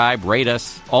subscribe, rate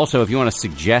us. Also, if you want to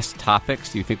suggest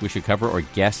topics you think we should cover or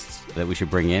guests that we should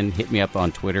bring in, hit me up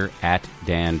on Twitter at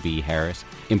Dan B. Harris.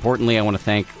 Importantly, I want to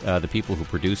thank the people who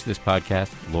produce this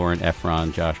podcast, Lauren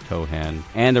Efron, Josh Cohan,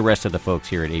 and the rest of the folks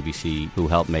here at ABC who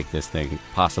helped make this thing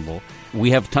possible. We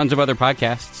have tons of other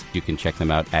podcasts. You can check them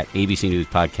out at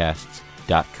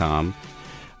abcnewspodcasts.com.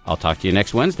 I'll talk to you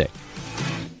next Wednesday.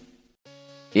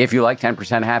 If you like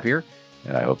 10% Happier,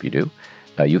 and I hope you do,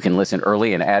 you can listen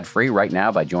early and ad-free right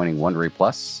now by joining Wondery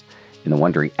Plus in the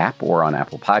Wondery app or on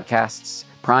Apple Podcasts.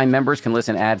 Prime members can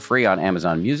listen ad-free on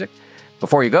Amazon Music.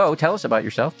 Before you go, tell us about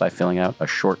yourself by filling out a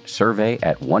short survey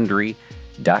at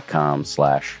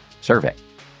Wondery.com/survey.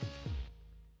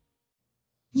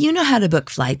 You know how to book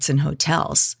flights and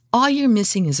hotels. All you're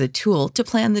missing is a tool to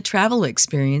plan the travel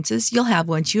experiences you'll have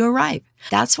once you arrive.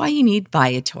 That's why you need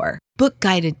Viator. Book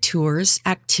guided tours,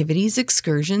 activities,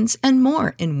 excursions, and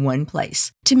more in one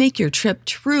place to make your trip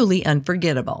truly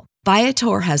unforgettable.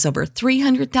 Viator has over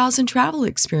 300,000 travel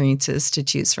experiences to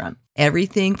choose from.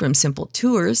 Everything from simple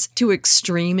tours to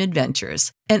extreme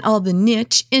adventures and all the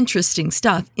niche, interesting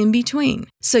stuff in between.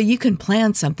 So you can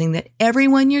plan something that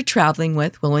everyone you're traveling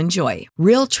with will enjoy.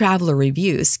 Real traveler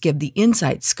reviews give the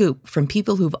inside scoop from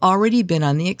people who've already been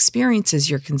on the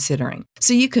experiences you're considering.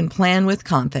 So you can plan with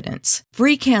confidence.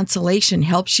 Free cancellation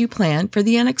helps you plan for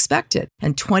the unexpected.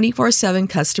 And 24/7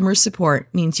 customer support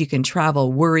means you can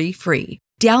travel worry-free.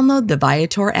 Download the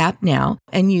Viator app now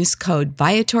and use code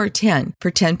Viator10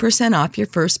 for 10% off your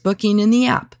first booking in the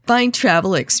app. Find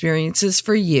travel experiences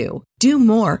for you. Do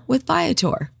more with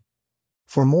Viator.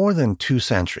 For more than 2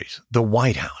 centuries, the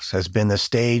White House has been the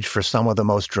stage for some of the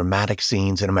most dramatic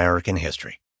scenes in American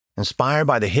history. Inspired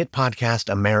by the hit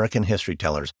podcast American History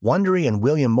Tellers, Wondery and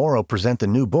William Morrow present the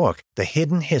new book, The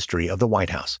Hidden History of the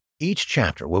White House. Each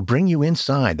chapter will bring you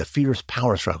inside the fierce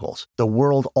power struggles, the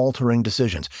world-altering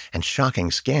decisions, and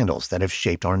shocking scandals that have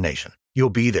shaped our nation.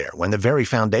 You'll be there when the very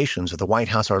foundations of the White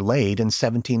House are laid in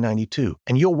 1792,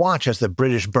 and you'll watch as the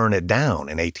British burn it down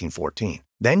in 1814.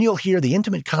 Then you'll hear the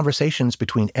intimate conversations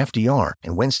between FDR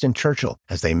and Winston Churchill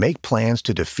as they make plans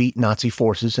to defeat Nazi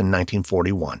forces in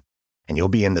 1941. And you'll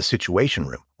be in the Situation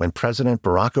Room when President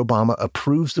Barack Obama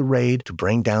approves the raid to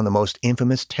bring down the most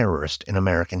infamous terrorist in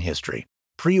American history.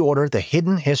 Pre-order The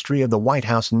Hidden History of the White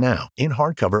House now in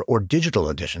hardcover or digital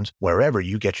editions wherever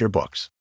you get your books.